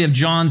story of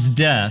John's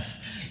death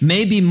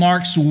may be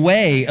Mark's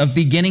way of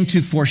beginning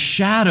to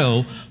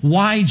foreshadow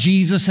why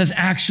Jesus has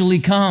actually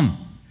come.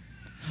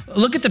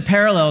 Look at the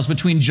parallels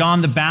between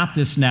John the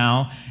Baptist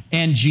now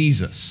and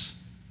Jesus.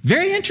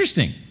 Very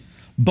interesting.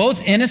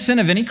 Both innocent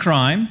of any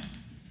crime,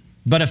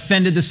 but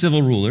offended the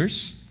civil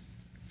rulers.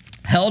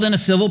 Held in a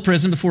civil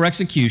prison before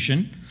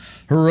execution.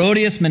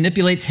 Herodias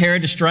manipulates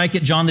Herod to strike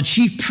at John. The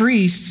chief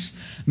priests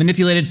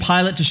manipulated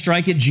Pilate to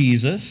strike at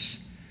Jesus.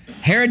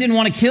 Herod didn't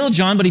want to kill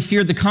John, but he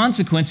feared the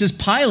consequences.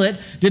 Pilate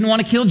didn't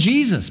want to kill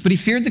Jesus, but he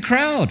feared the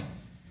crowd.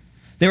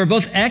 They were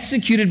both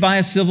executed by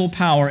a civil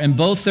power, and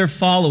both their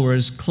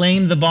followers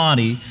claimed the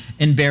body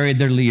and buried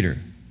their leader.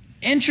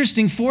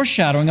 Interesting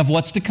foreshadowing of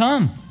what's to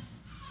come.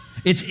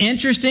 It's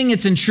interesting,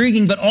 it's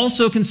intriguing, but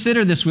also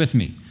consider this with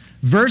me.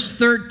 Verse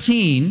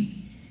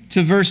 13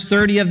 to verse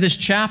 30 of this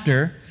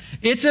chapter,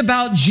 it's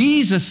about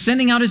Jesus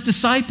sending out his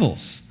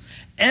disciples.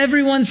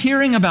 Everyone's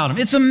hearing about him.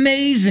 It's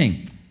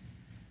amazing.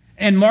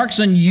 And Mark's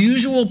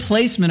unusual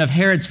placement of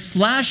Herod's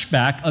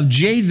flashback of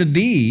J the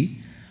Bee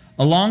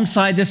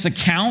alongside this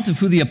account of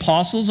who the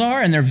apostles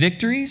are and their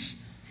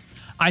victories,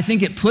 I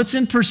think it puts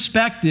in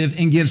perspective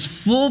and gives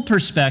full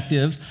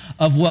perspective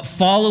of what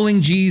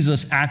following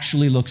Jesus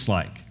actually looks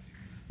like.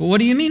 Well, what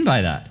do you mean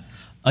by that?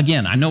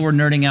 Again, I know we're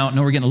nerding out. I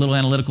know we're getting a little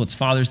analytical. It's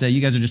Father's Day.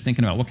 You guys are just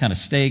thinking about what kind of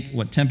steak,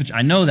 what temperature.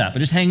 I know that, but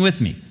just hang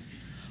with me.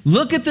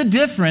 Look at the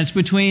difference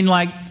between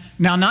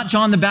now not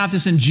John the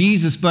Baptist and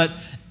Jesus, but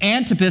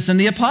Antipas and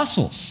the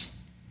apostles.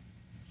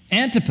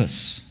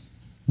 Antipas,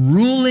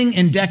 ruling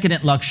in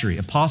decadent luxury.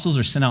 Apostles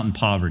are sent out in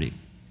poverty.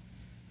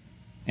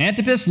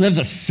 Antipas lives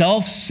a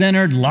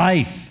self-centered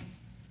life.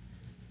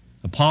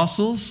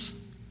 Apostles,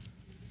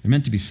 they're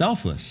meant to be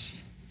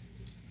selfless.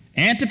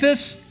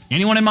 Antipas,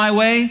 anyone in my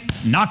way,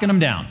 knocking them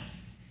down.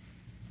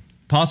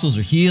 Apostles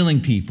are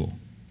healing people.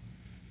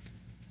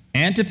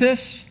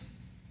 Antipas,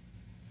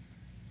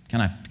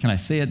 can I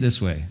say it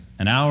this way?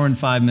 An hour and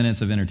 5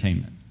 minutes of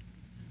entertainment.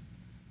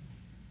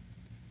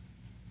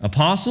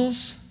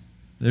 Apostles,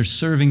 they're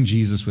serving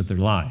Jesus with their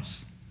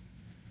lives.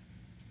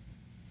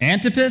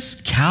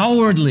 Antipas,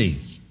 cowardly.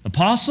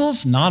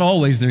 Apostles, not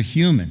always, they're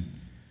human.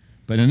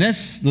 But in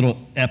this little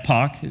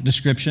epoch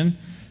description,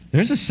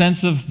 there's a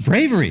sense of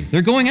bravery.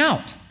 They're going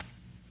out.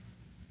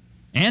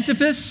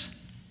 Antipas,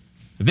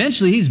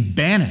 eventually he's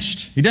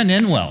banished. He doesn't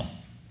end well.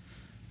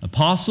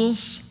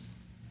 Apostles,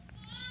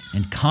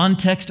 in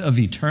context of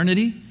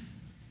eternity,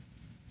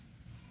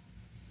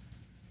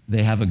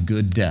 they have a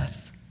good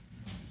death.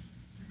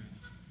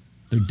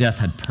 Their death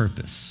had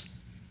purpose.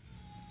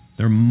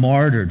 They're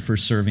martyred for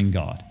serving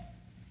God.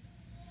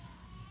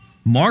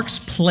 Mark's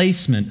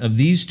placement of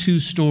these two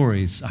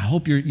stories, I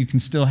hope you can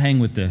still hang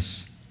with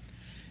this.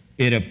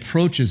 It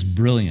approaches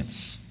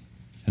brilliance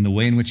in the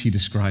way in which he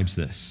describes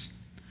this.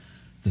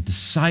 The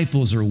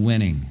disciples are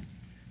winning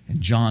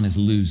and John is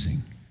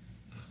losing.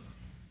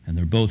 And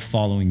they're both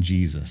following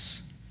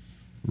Jesus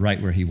right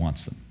where he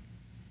wants them.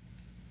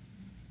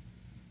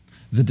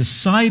 The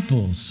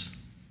disciples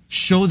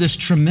show this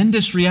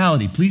tremendous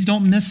reality. Please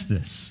don't miss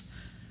this.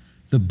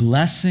 The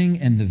blessing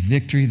and the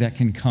victory that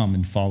can come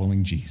in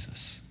following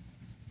Jesus.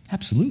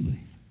 Absolutely.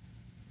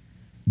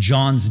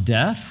 John's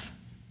death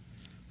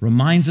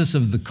reminds us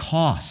of the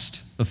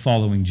cost of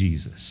following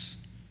Jesus.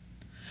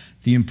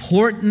 The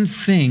important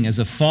thing as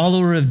a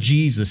follower of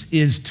Jesus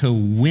is to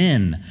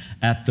win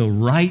at the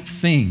right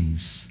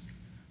things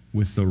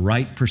with the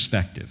right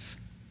perspective.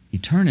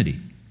 Eternity.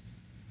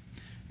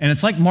 And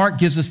it's like Mark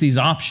gives us these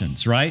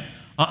options, right?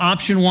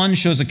 Option 1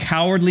 shows a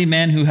cowardly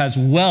man who has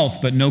wealth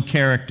but no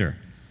character.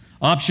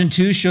 Option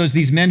 2 shows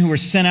these men who are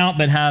sent out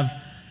but have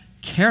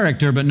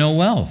character but no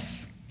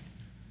wealth.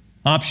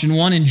 Option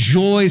 1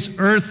 enjoys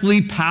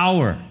earthly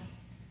power.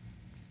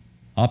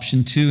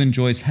 Option 2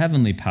 enjoys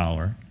heavenly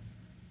power,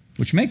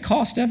 which may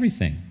cost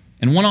everything.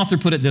 And one author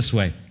put it this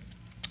way: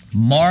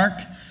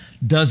 Mark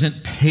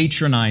doesn't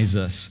patronize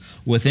us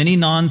with any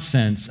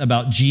nonsense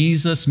about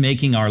Jesus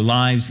making our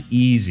lives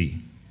easy.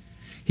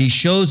 He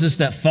shows us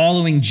that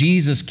following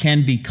Jesus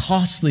can be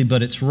costly,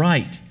 but it's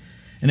right.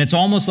 And it's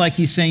almost like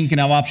he's saying you can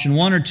have option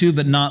 1 or 2,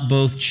 but not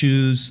both.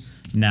 Choose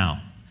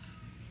now.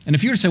 And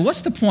if you were to say,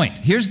 what's the point?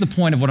 Here's the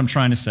point of what I'm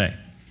trying to say.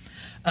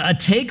 A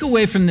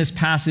takeaway from this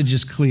passage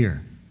is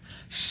clear.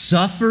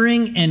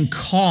 Suffering and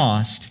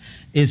cost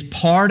is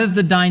part of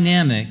the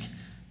dynamic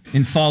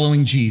in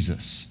following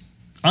Jesus.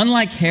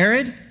 Unlike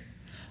Herod,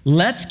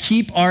 let's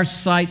keep our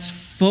sights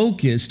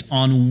focused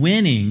on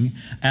winning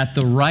at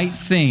the right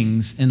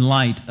things in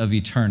light of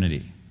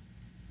eternity.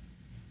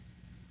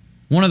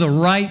 One of the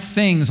right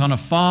things on a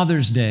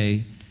Father's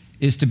Day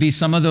is to be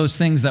some of those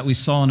things that we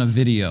saw in a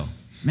video.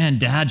 Man,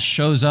 Dad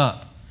shows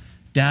up.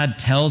 Dad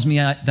tells me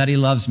that he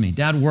loves me.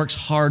 Dad works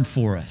hard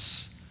for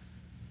us.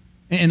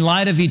 In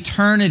light of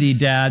eternity,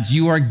 dads,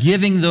 you are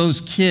giving those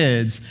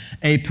kids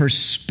a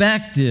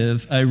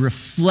perspective, a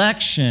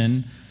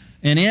reflection,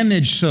 an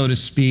image, so to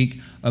speak,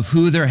 of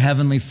who their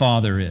Heavenly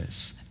Father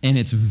is. And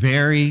it's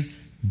very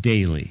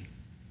daily.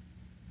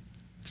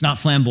 It's not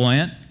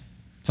flamboyant.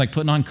 It's like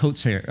putting on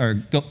coat's hair, or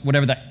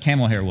whatever that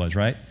camel hair was,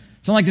 right?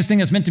 It's not like this thing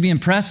that's meant to be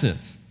impressive.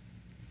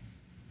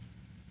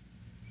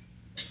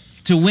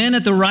 To win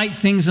at the right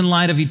things in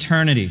light of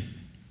eternity.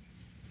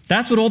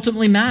 That's what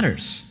ultimately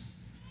matters.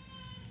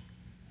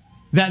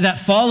 That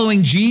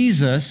following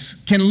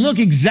Jesus can look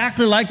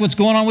exactly like what's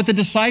going on with the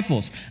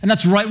disciples. And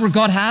that's right where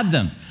God had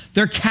them.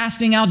 They're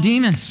casting out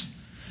demons.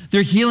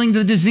 They're healing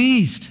the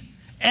diseased.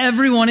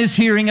 Everyone is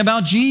hearing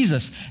about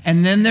Jesus.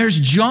 And then there's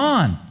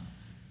John,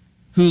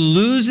 who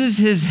loses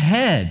his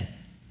head.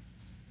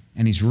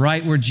 And he's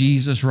right where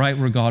Jesus, right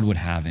where God would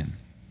have him.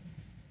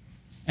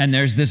 And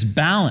there's this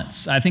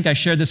balance. I think I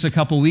shared this a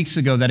couple weeks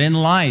ago, that in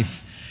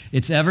life,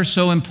 it's ever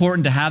so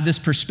important to have this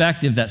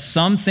perspective that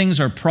some things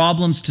are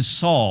problems to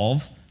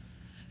solve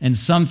and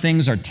some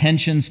things are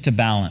tensions to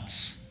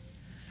balance.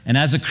 And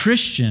as a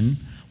Christian,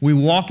 we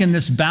walk in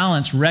this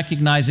balance,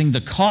 recognizing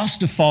the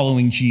cost of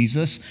following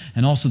Jesus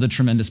and also the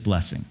tremendous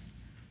blessing.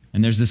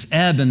 And there's this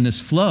ebb and this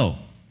flow.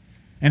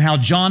 And how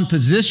John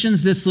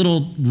positions this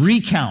little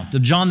recount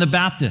of John the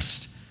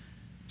Baptist.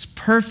 It's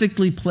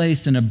perfectly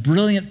placed in a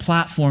brilliant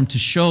platform to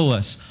show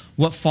us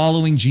what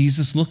following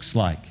Jesus looks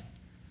like.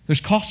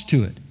 There's cost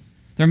to it.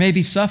 There may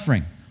be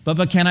suffering.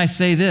 But can I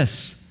say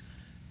this?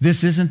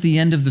 This isn't the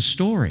end of the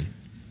story.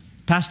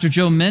 Pastor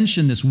Joe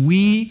mentioned this.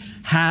 We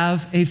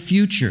have a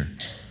future.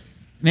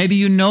 Maybe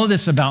you know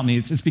this about me.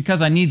 It's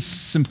because I need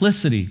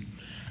simplicity.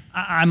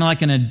 I'm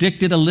like an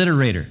addicted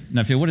alliterator.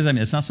 Now, what does that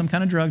mean? It's not some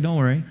kind of drug, don't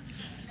worry.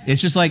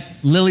 It's just like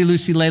Lily,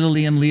 Lucy, Layla,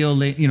 Liam,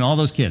 Leo, all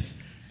those kids.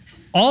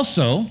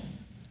 Also,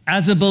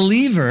 as a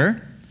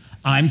believer,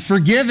 I'm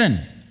forgiven.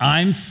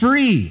 I'm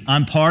free.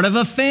 I'm part of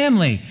a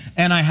family,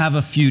 and I have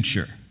a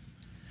future.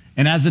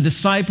 And as a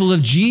disciple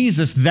of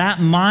Jesus, that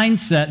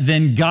mindset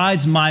then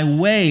guides my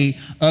way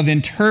of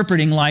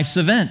interpreting life's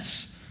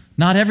events.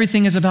 Not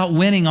everything is about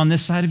winning on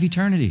this side of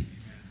eternity.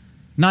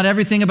 Not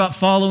everything about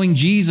following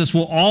Jesus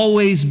will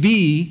always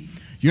be,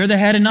 you're the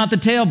head and not the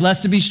tail,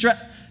 blessed to be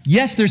stretched.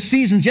 Yes, there's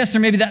seasons. Yes,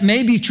 that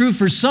may be true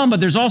for some,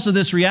 but there's also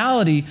this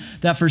reality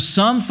that for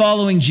some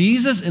following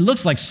Jesus, it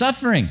looks like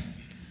suffering.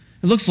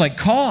 It looks like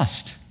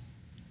cost.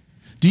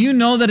 Do you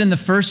know that in the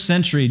first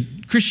century,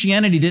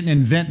 Christianity didn't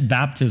invent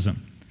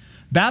baptism?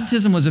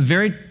 Baptism was a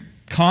very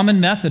common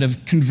method of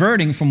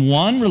converting from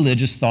one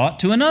religious thought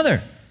to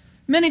another.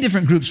 Many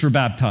different groups were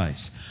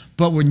baptized.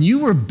 But when you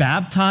were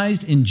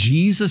baptized in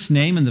Jesus'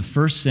 name in the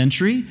first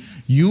century,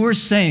 you were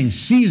saying,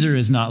 Caesar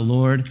is not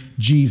Lord,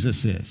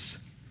 Jesus is.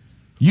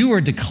 You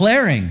were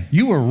declaring,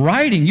 you were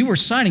writing, you were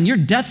signing your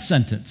death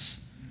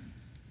sentence.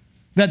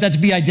 That to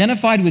be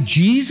identified with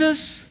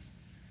Jesus,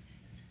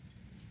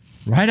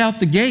 right out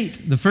the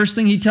gate, the first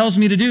thing he tells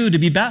me to do to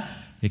be baptized,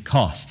 it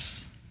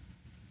costs.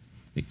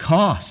 It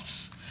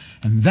costs.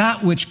 And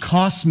that which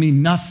costs me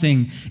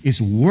nothing is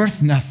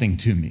worth nothing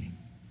to me.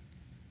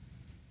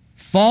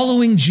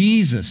 Following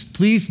Jesus,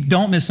 please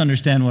don't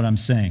misunderstand what I'm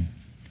saying.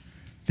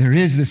 There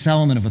is this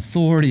element of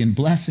authority and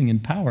blessing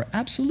and power.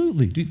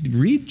 Absolutely.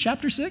 Read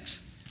chapter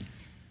 6.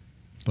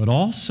 But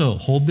also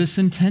hold this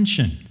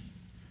intention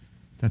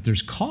that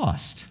there's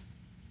cost,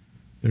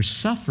 there's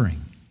suffering.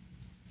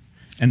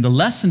 And the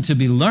lesson to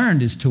be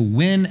learned is to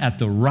win at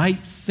the right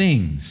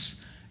things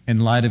in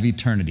light of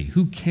eternity.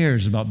 Who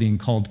cares about being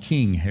called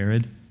king,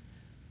 Herod?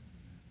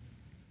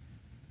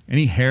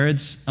 Any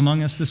Herods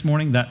among us this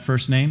morning, that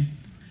first name?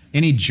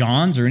 Any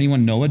Johns, or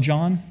anyone know a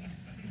John?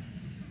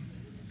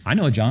 I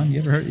know a John. You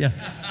ever heard? Yeah.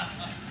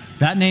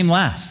 That name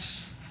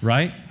lasts,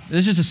 right? This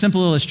is just a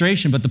simple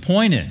illustration, but the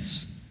point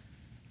is,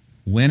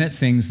 win at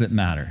things that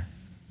matter.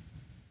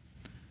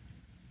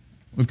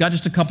 We've got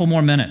just a couple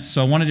more minutes,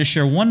 so I wanted to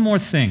share one more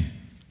thing,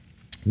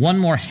 one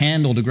more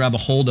handle to grab a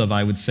hold of,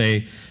 I would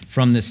say,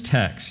 from this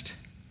text.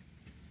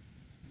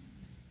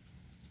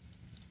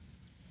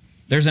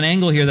 There's an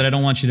angle here that I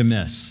don't want you to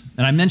miss.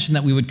 And I mentioned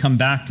that we would come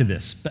back to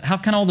this. But how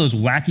can all those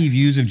wacky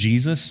views of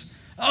Jesus?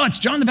 Oh, it's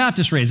John the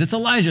Baptist raised. It's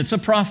Elijah. It's a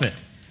prophet.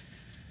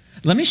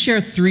 Let me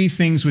share 3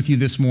 things with you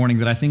this morning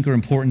that I think are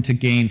important to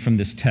gain from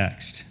this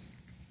text.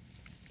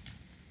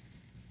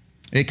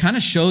 It kind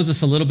of shows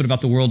us a little bit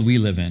about the world we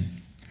live in.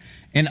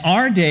 In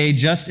our day,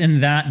 just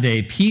in that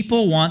day,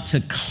 people want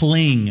to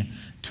cling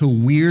to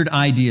weird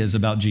ideas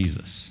about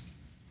Jesus.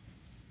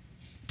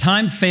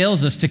 Time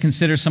fails us to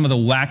consider some of the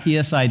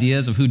wackiest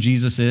ideas of who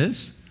Jesus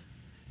is.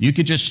 You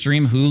could just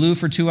stream Hulu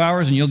for 2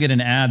 hours and you'll get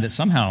an ad that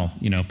somehow,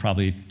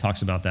 probably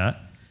talks about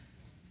that.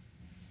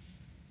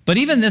 But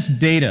even this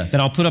data that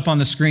I'll put up on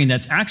the screen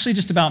that's actually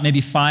just about maybe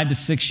 5 to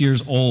 6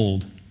 years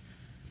old,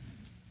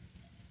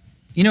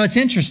 it's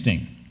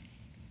interesting.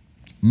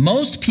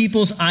 Most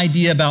people's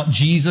idea about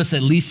Jesus,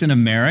 at least in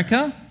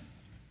America,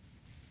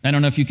 I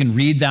don't know if you can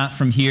read that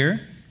from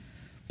here,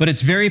 but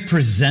it's very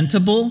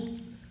presentable,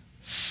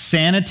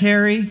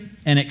 sanitary,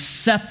 and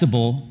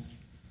acceptable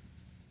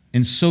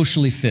and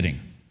socially fitting.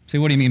 Say,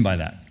 what do you mean by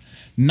that?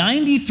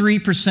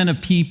 93% of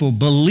people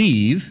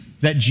believe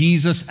that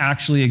Jesus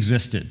actually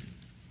existed.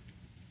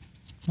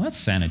 Well, that's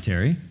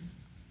sanitary.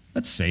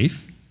 That's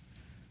safe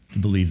to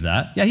believe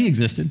that. Yeah, he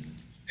existed.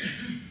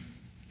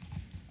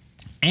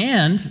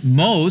 And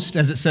most,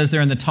 as it says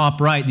there in the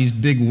top right, these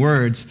big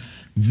words,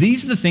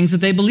 these are the things that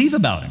they believe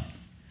about him.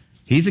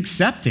 He's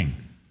accepting,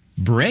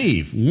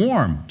 brave,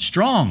 warm,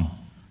 strong.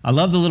 I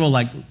love the little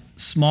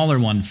smaller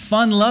one,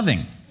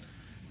 fun-loving.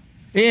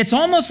 It's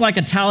almost like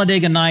a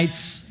Talladega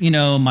Nights,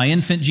 my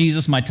infant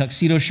Jesus, my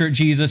tuxedo shirt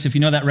Jesus. If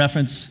you know that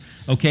reference,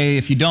 okay.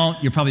 If you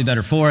don't, you're probably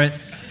better for it.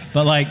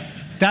 But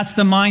that's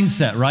the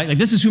mindset, right?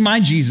 This is who my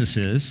Jesus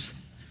is.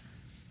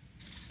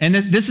 And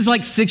this is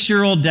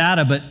 6-year-old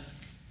data, but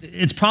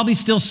it's probably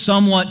still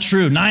somewhat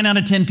true. 9 out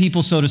of 10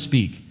 people, so to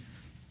speak.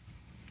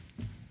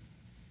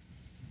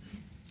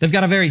 They've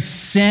got a very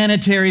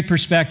sanitary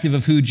perspective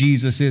of who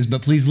Jesus is,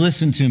 but please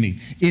listen to me.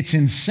 It's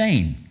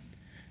insane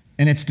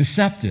and it's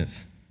deceptive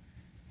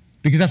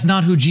because that's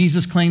not who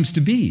Jesus claims to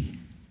be.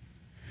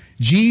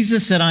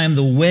 Jesus said, I am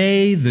the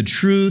way, the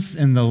truth,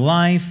 and the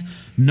life.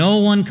 No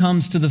one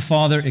comes to the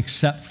Father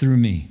except through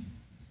me.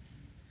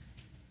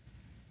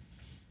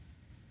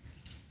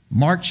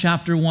 Mark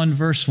chapter 1,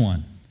 verse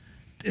 1.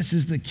 This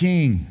is the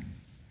King.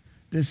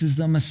 This is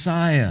the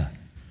Messiah.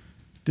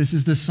 This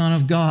is the Son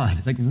of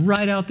God. Like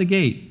right out the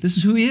gate. This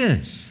is who he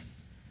is.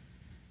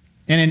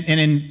 And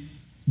in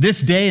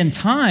this day and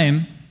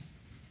time,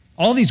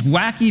 all these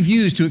wacky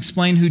views to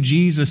explain who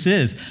Jesus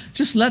is,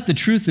 just let the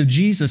truth of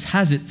Jesus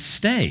has it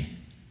stay.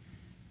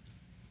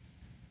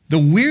 The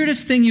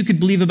weirdest thing you could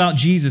believe about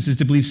Jesus is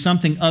to believe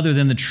something other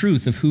than the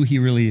truth of who he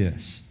really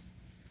is.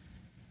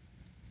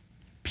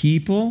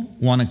 People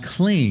want to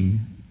cling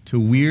to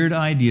weird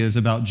ideas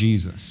about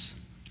Jesus.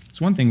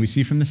 It's one thing we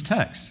see from this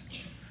text.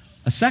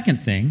 A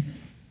second thing,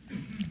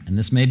 and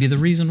this may be the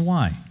reason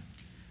why,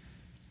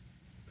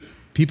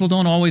 people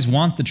don't always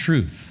want the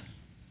truth.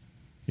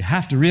 You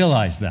have to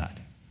realize that.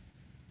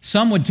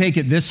 Some would take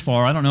it this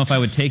far. I don't know if I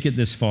would take it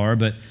this far,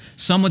 but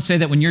some would say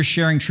that when you're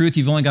sharing truth,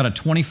 you've only got a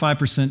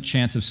 25%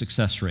 chance of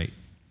success rate.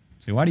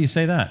 So why do you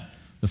say that?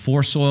 The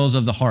four soils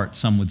of the heart,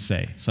 some would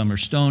say. Some are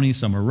stony,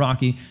 some are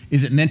rocky.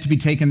 Is it meant to be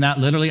taken that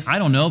literally? I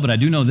don't know, but I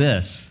do know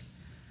this.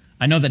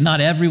 I know that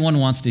not everyone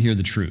wants to hear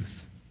the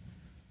truth.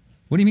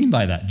 What do you mean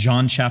by that?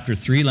 John chapter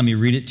 3, let me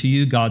read it to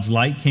you. God's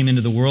light came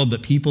into the world,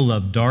 but people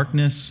love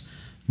darkness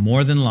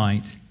more than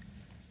light,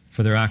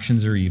 for their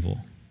actions are evil.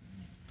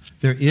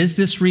 There is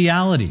this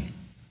reality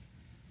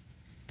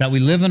that we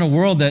live in a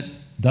world that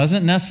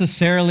doesn't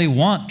necessarily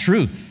want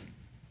truth.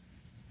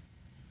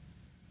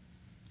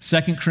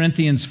 2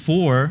 Corinthians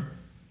 4,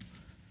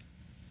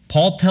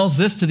 Paul tells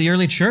this to the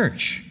early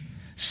church.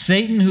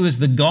 Satan, who is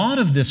the god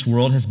of this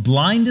world, has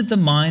blinded the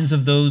minds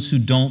of those who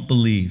don't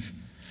believe.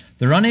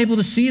 They're unable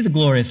to see the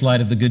glorious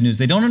light of the good news.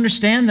 They don't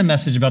understand the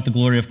message about the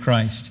glory of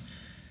Christ,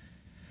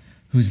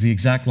 who's the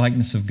exact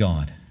likeness of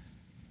God.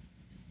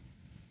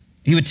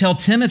 He would tell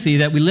Timothy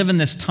that we live in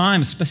this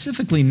time,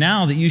 specifically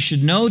now, that you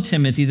should know,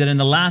 Timothy, that in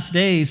the last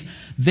days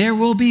there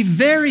will be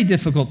very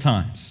difficult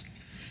times.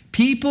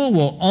 People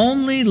will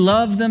only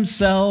love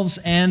themselves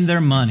and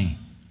their money.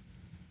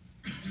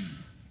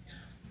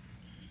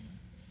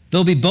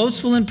 They'll be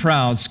boastful and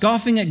proud,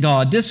 scoffing at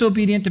God,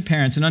 disobedient to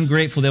parents, and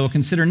ungrateful. They will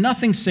consider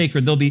nothing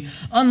sacred. They'll be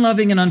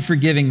unloving and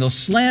unforgiving. They'll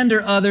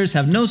slander others,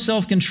 have no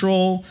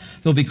self-control.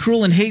 They'll be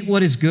cruel and hate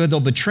what is good.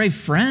 They'll betray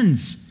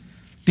friends,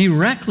 be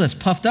reckless,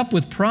 puffed up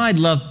with pride,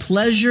 love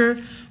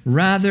pleasure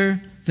rather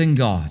than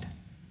God.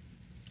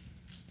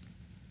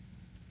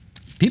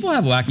 People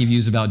have wacky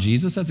views about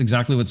Jesus. That's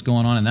exactly what's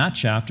going on in that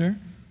chapter.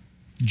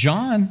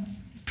 John,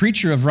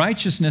 preacher of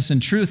righteousness and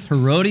truth,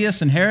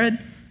 Herodias and Herod,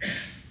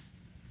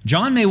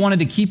 John may wanted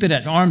to keep it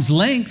at arm's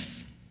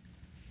length,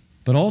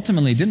 but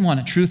ultimately didn't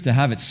want truth to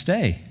have its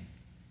stay.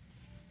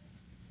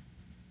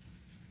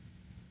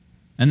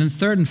 And then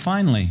third and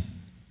finally,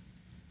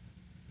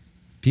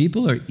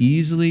 people are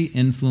easily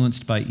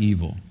influenced by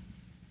evil.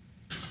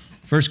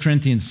 1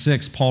 Corinthians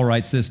 6, Paul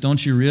writes this,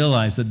 don't you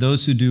realize that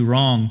those who do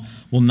wrong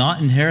will not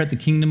inherit the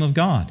kingdom of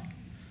God?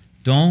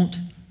 Don't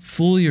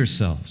fool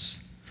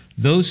yourselves.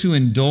 Those who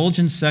indulge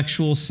in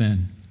sexual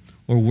sin,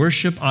 or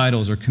worship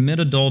idols, or commit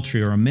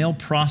adultery, or are male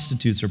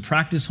prostitutes, or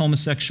practice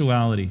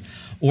homosexuality,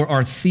 or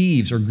are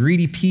thieves, or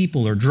greedy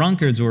people, or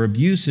drunkards, or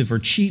abusive, or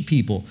cheat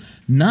people,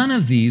 none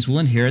of these will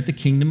inherit the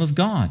kingdom of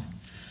God.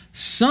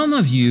 Some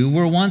of you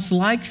were once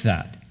like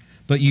that,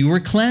 but you were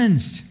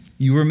cleansed.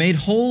 You were made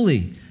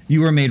holy.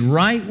 You were made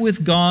right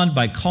with God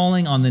by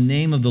calling on the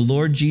name of the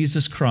Lord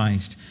Jesus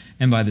Christ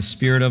and by the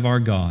Spirit of our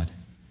God.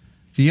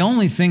 The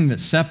only thing that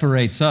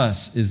separates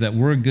us is that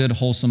we're good,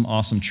 wholesome,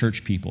 awesome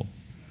church people.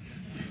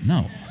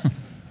 No.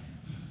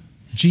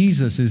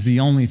 Jesus is the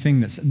only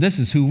thing this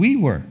is who we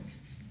were.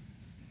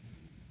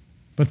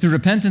 But through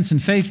repentance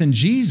and faith in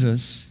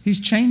Jesus,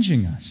 he's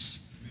changing us.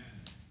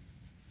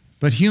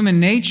 But human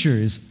nature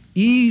is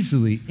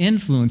easily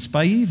influenced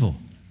by evil.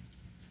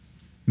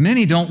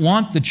 Many don't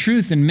want the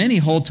truth, and many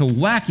hold to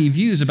wacky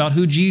views about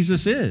who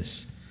Jesus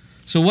is.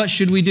 So what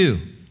should we do?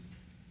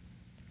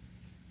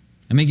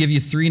 Let me give you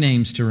 3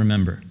 names to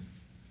remember: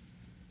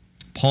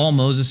 Paul,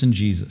 Moses, and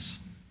Jesus.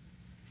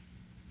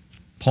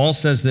 Paul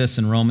says this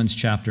in Romans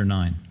chapter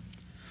 9.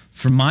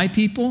 For my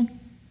people,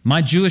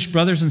 my Jewish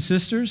brothers and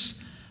sisters,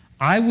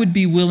 I would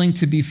be willing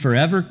to be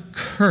forever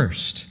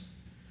cursed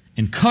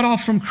and cut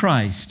off from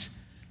Christ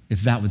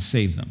if that would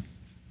save them.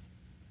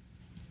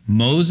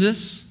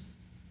 Moses,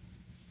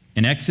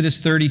 in Exodus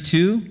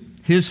 32,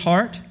 his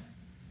heart,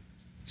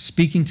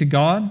 speaking to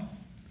God,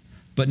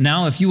 but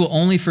now if you will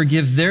only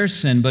forgive their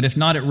sin, but if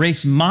not,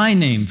 erase my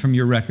name from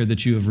your record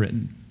that you have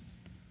written.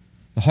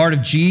 The heart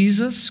of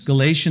Jesus,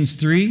 Galatians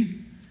 3,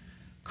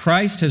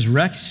 Christ has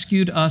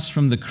rescued us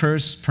from the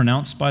curse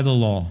pronounced by the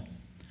law.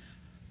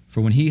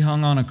 For when he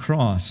hung on a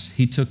cross,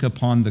 he took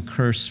upon the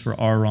curse for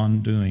our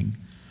wrongdoing.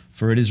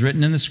 For it is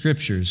written in the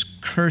Scriptures,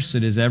 cursed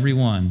is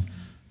everyone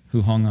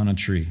who hung on a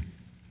tree.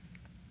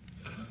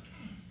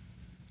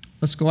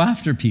 Let's go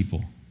after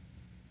people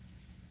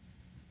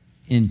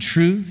in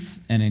truth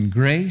and in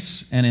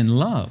grace and in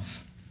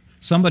love.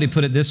 Somebody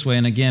put it this way,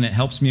 and again, it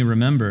helps me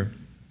remember.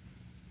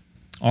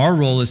 Our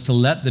role is to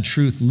let the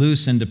truth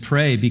loose and to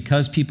pray.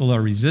 Because people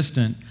are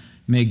resistant,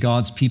 may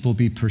God's people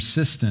be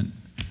persistent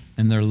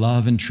in their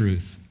love and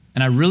truth.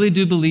 And I really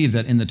do believe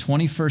that in the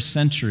 21st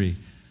century,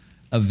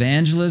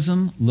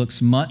 evangelism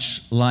looks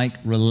much like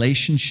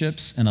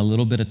relationships and a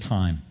little bit of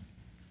time.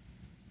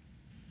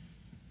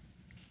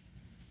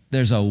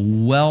 There's a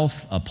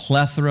wealth, a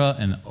plethora,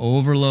 an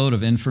overload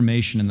of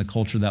information in the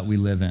culture that we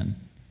live in.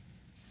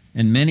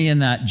 And many in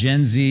that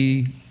Gen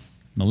Z,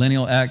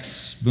 Millennial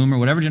X, Boomer,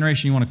 whatever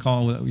generation you want to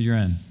call it you're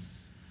in,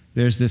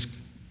 there's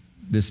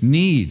this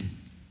need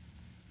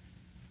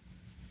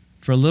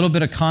for a little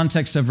bit of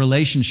context of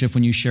relationship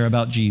when you share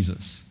about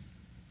Jesus.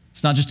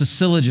 It's not just a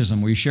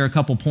syllogism where you share a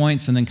couple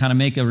points and then kind of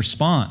make a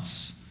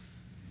response,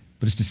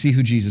 but it's to see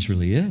who Jesus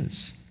really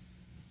is.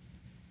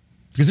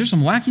 Because there's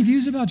some wacky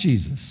views about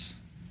Jesus.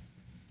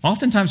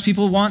 Oftentimes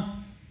people want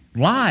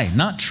lie,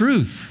 not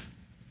truth.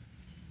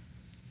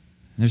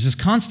 There's this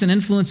constant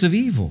influence of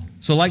evil.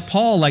 So like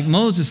Paul, like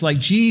Moses, like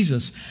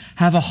Jesus,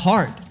 have a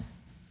heart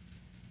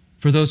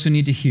for those who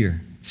need to hear.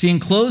 See, in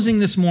closing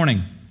this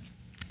morning,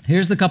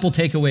 here's the couple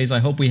takeaways I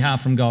hope we have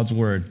from God's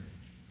word.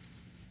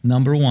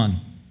 Number one,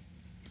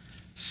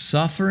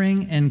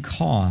 suffering and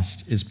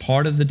cost is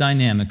part of the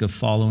dynamic of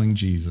following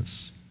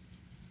Jesus.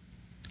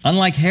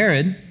 Unlike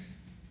Herod,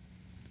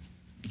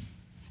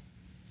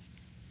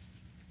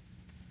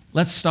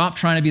 let's stop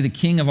trying to be the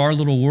king of our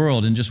little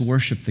world and just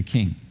worship the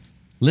king.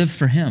 Live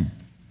for him.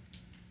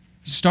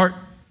 Start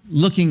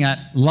looking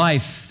at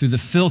life through the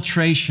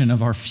filtration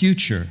of our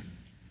future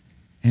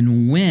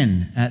and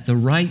win at the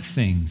right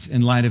things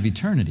in light of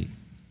eternity.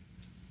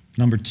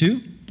 Number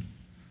two,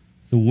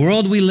 the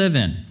world we live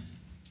in,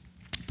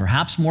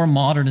 perhaps more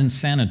modern and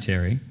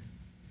sanitary,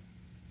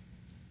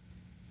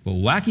 but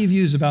wacky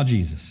views about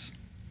Jesus.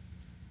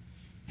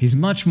 He's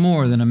much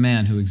more than a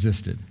man who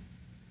existed.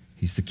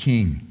 He's the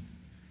King.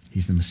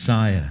 He's the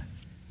Messiah.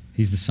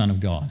 He's the Son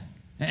of God.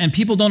 And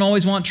people don't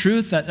always want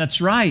truth. That's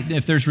right.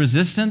 If there's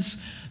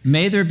resistance,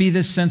 may there be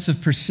this sense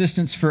of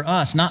persistence for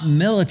us, not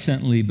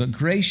militantly, but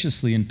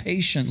graciously and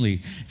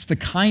patiently. It's the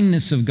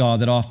kindness of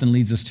God that often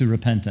leads us to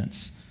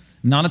repentance,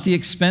 not at the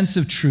expense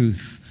of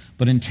truth,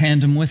 but in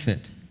tandem with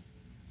it.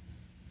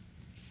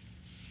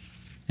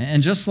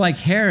 And just like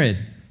Herod,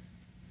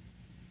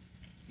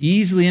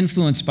 easily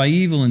influenced by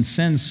evil and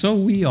sin, so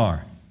we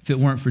are, if it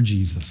weren't for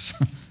Jesus.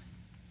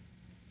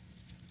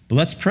 But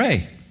let's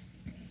pray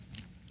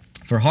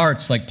for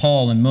hearts like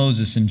Paul and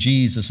Moses and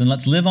Jesus, and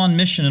let's live on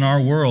mission in our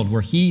world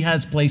where he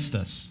has placed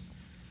us.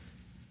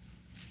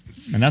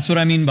 And that's what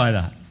I mean by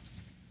that.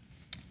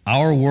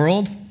 Our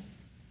world,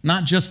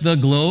 not just the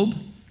globe,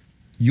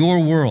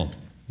 your world.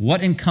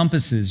 What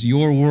encompasses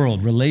your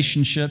world?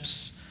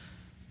 Relationships,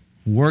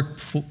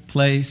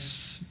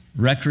 workplace,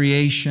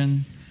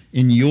 recreation.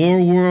 In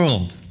your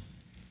world,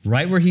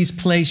 right where he's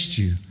placed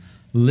you,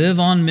 live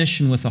on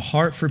mission with a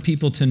heart for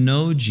people to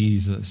know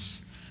Jesus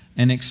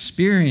and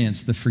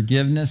experience the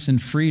forgiveness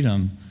and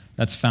freedom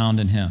that's found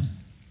in him.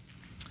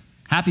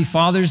 Happy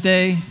Father's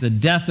Day, the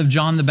death of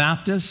John the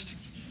Baptist.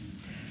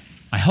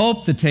 I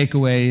hope the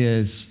takeaway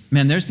is,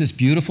 man, there's this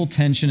beautiful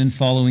tension in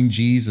following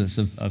Jesus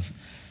of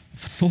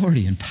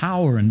authority and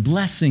power and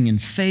blessing and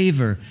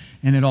favor,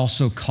 and it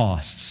also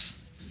costs.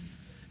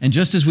 And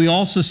just as we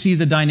also see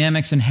the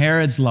dynamics in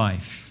Herod's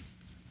life,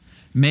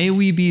 may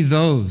we be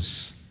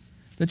those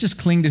that just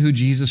cling to who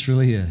Jesus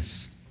really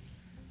is,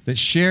 that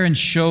share and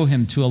show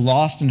him to a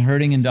lost and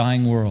hurting and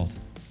dying world.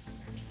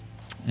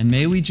 And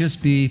may we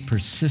just be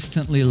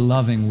persistently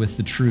loving with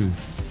the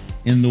truth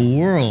in the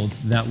world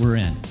that we're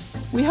in.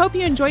 We hope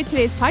you enjoyed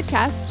today's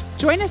podcast.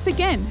 Join us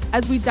again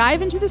as we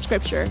dive into the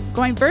scripture,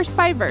 going verse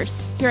by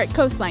verse here at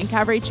Coastline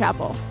Calvary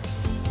Chapel.